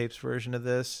Basement Tapes version of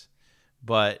this,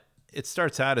 but it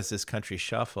starts out as this country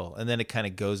shuffle, and then it kind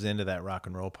of goes into that rock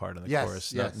and roll part of the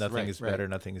chorus. Nothing is better,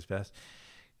 nothing is best.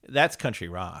 That's country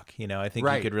rock. I think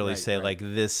you could really say like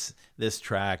this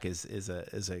track is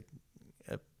a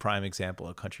prime example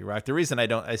of country rock. The reason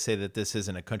I say that this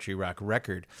isn't a country rock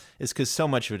record is because so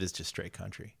much of it is just straight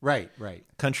country. Right.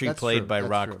 Country That's played true. by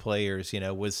That's rock true. players,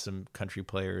 with some country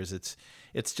players. It's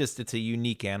a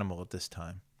unique animal at this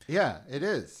time. Yeah, it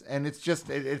is. And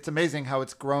it's amazing how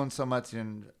it's grown so much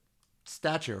in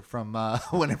stature from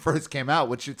when it first came out,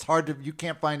 which it's hard to, you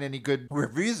can't find any good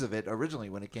reviews of it originally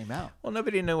when it came out. Well,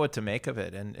 nobody knew what to make of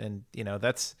it. And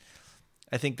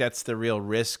I think that's the real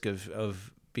risk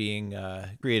of being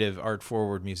a creative art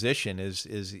forward musician is,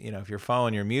 if you're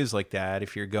following your muse like that,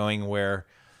 if you're going where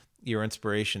your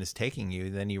inspiration is taking you,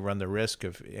 then you run the risk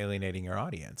of alienating your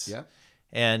audience. Yeah.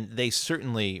 And they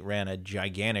certainly ran a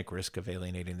gigantic risk of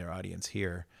alienating their audience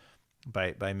here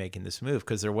by making this move,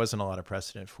 because there wasn't a lot of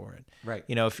precedent for it. Right.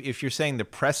 If you're saying the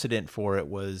precedent for it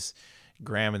was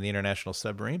Graham and the International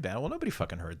Submarine Band, well, nobody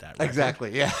fucking heard that record.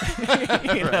 Exactly, yeah.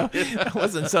 That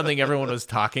wasn't something everyone was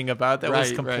talking about. That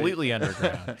was completely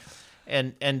underground.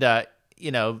 And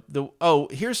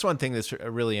here's one thing that's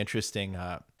a really interesting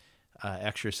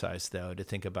exercise, though, to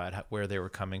think about where they were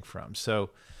coming from. So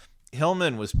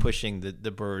Hillman was pushing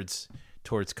the Byrds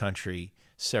towards country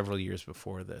several years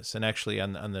before this, and actually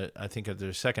on the I think of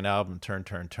their second album, Turn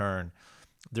Turn Turn,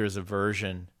 there's a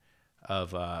version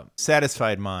of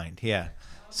Satisfied Mind. Yeah.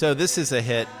 So this is a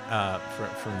hit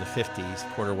from the 50s.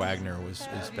 Porter Wagner was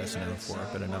best known for it,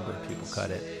 but a number of people cut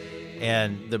it.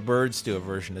 And the Byrds do a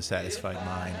version of Satisfied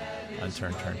Mind on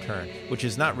Turn Turn Turn, which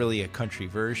is not really a country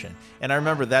version. And I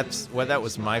remember that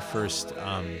was my first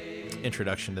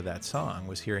introduction to that song,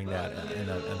 was hearing that in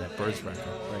that Byrds record.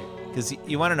 Right. Because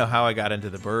you want to know how I got into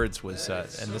the Byrds was,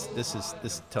 and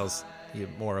this tells you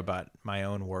more about my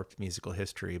own warped musical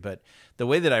history, but the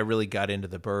way that I really got into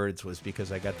the Byrds was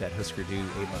because I got that Husker Du 8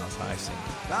 Miles High single.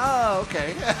 Oh,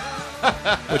 okay.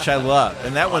 Which I love,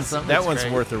 and that Awesome. one's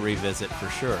Great. worth a revisit for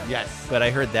sure. Yes. But I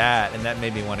heard that, and that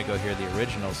made me want to go hear the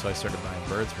original, so I started buying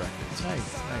Byrds records.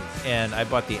 Nice. And I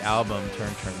bought the album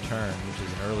Turn Turn Turn, which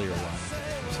is an earlier one,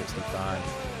 from '65.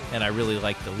 and I really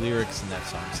liked the lyrics in that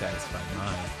song, Satisfied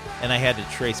Mind. And I had to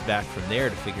trace back from there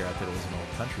to figure out that it was an old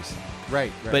country song.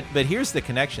 Right. But here's the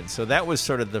connection. So that was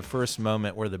sort of the first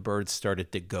moment where the Byrds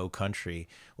started to go country,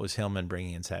 was Hillman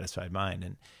bringing in Satisfied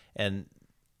Mind. And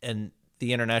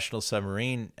the International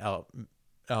Submarine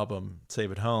album,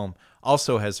 Save It Home,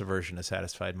 also has a version of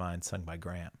Satisfied Mind sung by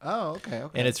Graham. Oh, okay.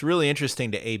 And it's really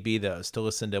interesting to A-B those, to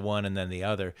listen to one and then the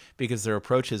other, because their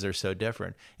approaches are so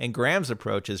different. And Graham's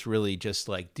approach is really just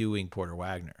like doing Porter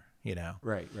Wagner, you know?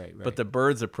 Right. But the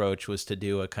Byrds' approach was to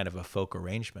do a kind of a folk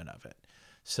arrangement of it.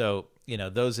 So, you know,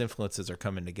 those influences are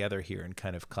coming together here and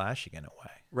kind of clashing in a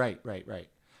way. Right.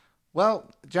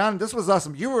 Well, John, this was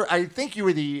awesome. I think you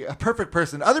were the perfect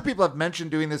person. Other people have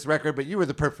mentioned doing this record, but you were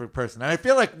the perfect person. And I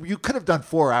feel like you could have done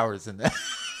 4 hours in that.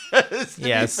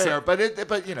 Yes, be fair,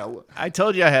 but you know, I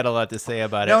told you I had a lot to say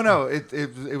about it. No,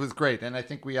 it was great, and I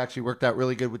think we actually worked out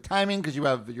really good with timing because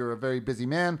you're a very busy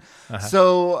man.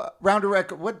 So, Rounder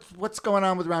Records, what's going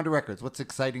on with Rounder Records? What's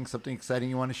exciting? Something exciting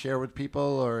you want to share with people,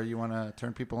 or you want to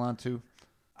turn people on to?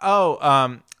 Oh,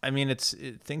 I mean,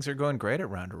 things are going great at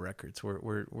Rounder Records.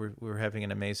 We're having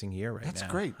an amazing year right now. That's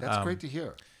great. That's great to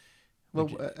hear. Well,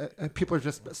 people are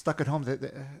just stuck at home.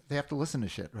 They have to listen to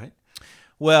shit, right?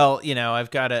 Well, you know, I've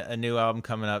got a new album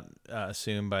coming up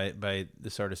soon by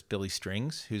this artist Billy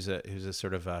Strings, who's a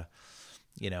sort of a,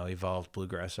 you know, evolved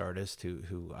bluegrass artist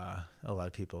who a lot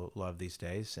of people love these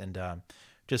days, and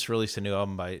just released a new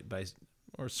album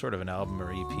or sort of an album or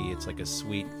EP. It's like a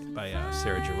suite by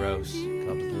Sarah Jarosz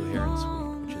called The Blue Heron Suite,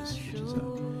 which is a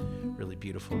really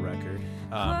beautiful record.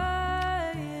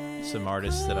 Some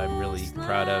artists that I'm really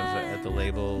proud of at the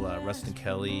label: Rustin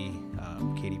Kelly,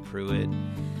 Katie Pruitt,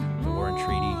 The Warren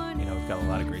Treaty. You know, we've got a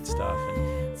lot of great stuff,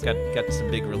 and got some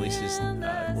big releases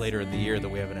later in the year that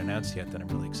we haven't announced yet that I'm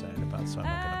really excited about. So I'm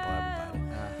not going to blab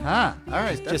about it. All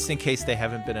right. Just in case they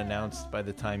haven't been announced by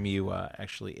the time you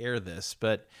actually air this,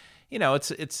 but. You know,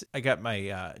 it's. I got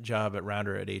my job at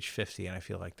Rounder at age 50, and I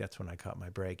feel like that's when I caught my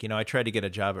break. You know, I tried to get a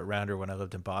job at Rounder when I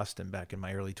lived in Boston back in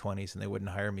my early 20s, and they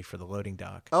wouldn't hire me for the loading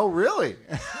dock. Oh, really?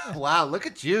 Wow, look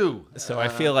at you. So I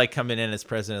feel like coming in as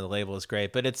president of the label is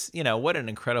great, but it's, you know, what an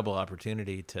incredible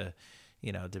opportunity to,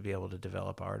 you know, to be able to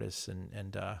develop artists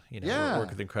and you know, work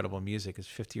with incredible music. It's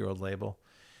a 50-year-old label.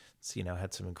 It's, you know,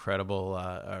 had some incredible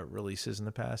releases in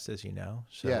the past, as you know.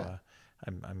 So. Yeah.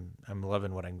 I'm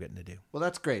loving what I'm getting to do. Well,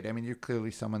 that's great. I mean, you're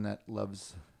clearly someone that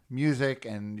loves music,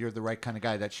 and you're the right kind of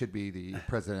guy that should be the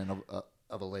president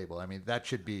of a label. I mean, that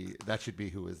should be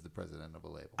who is the president of a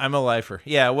label. I'm a lifer.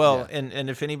 Yeah. Well, yeah. And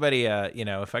if anybody, you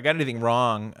know, if I got anything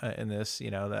wrong in this,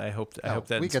 you know, I hope that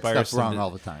we inspires get stuff wrong all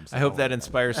the time. I hope that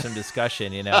inspires some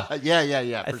discussion. You know.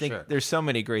 Yeah. I think there's so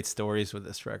many great stories with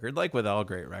this record, like with all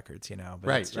great records, you know. But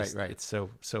right. It's so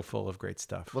full of great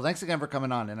stuff. Well, thanks again for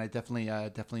coming on, and I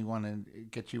definitely want to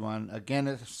get you on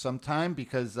again sometime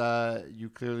because you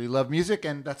clearly love music,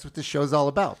 and that's what this show's all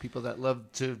about. People that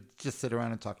love to just sit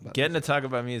around and talk about getting music. to talk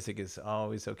about music is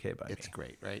always okay by me. It's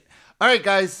great, right? All right,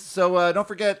 guys. So don't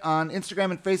forget, on Instagram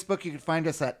and Facebook, you can find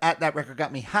us at That Record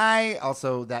Got Me High.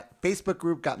 Also, that Facebook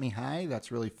group Got Me High.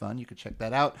 That's really fun. You can check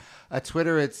that out.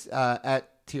 Twitter, it's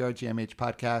at TRGMH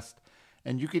Podcast.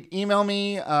 And you could email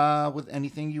me with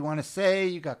anything you want to say.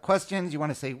 You got questions. You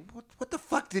want to say, what the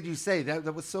fuck did you say?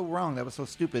 That was so wrong. That was so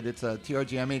stupid. It's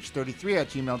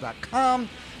trgmh33@gmail.com.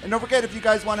 And don't forget, if you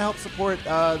guys want to help support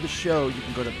the show, you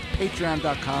can go to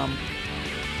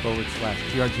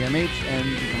patreon.com/TRGMH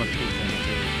and become a patron.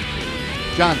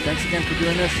 John, thanks again for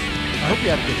doing this. I hope you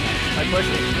had a good time. My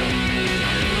pleasure.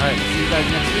 All right, see you guys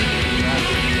next week.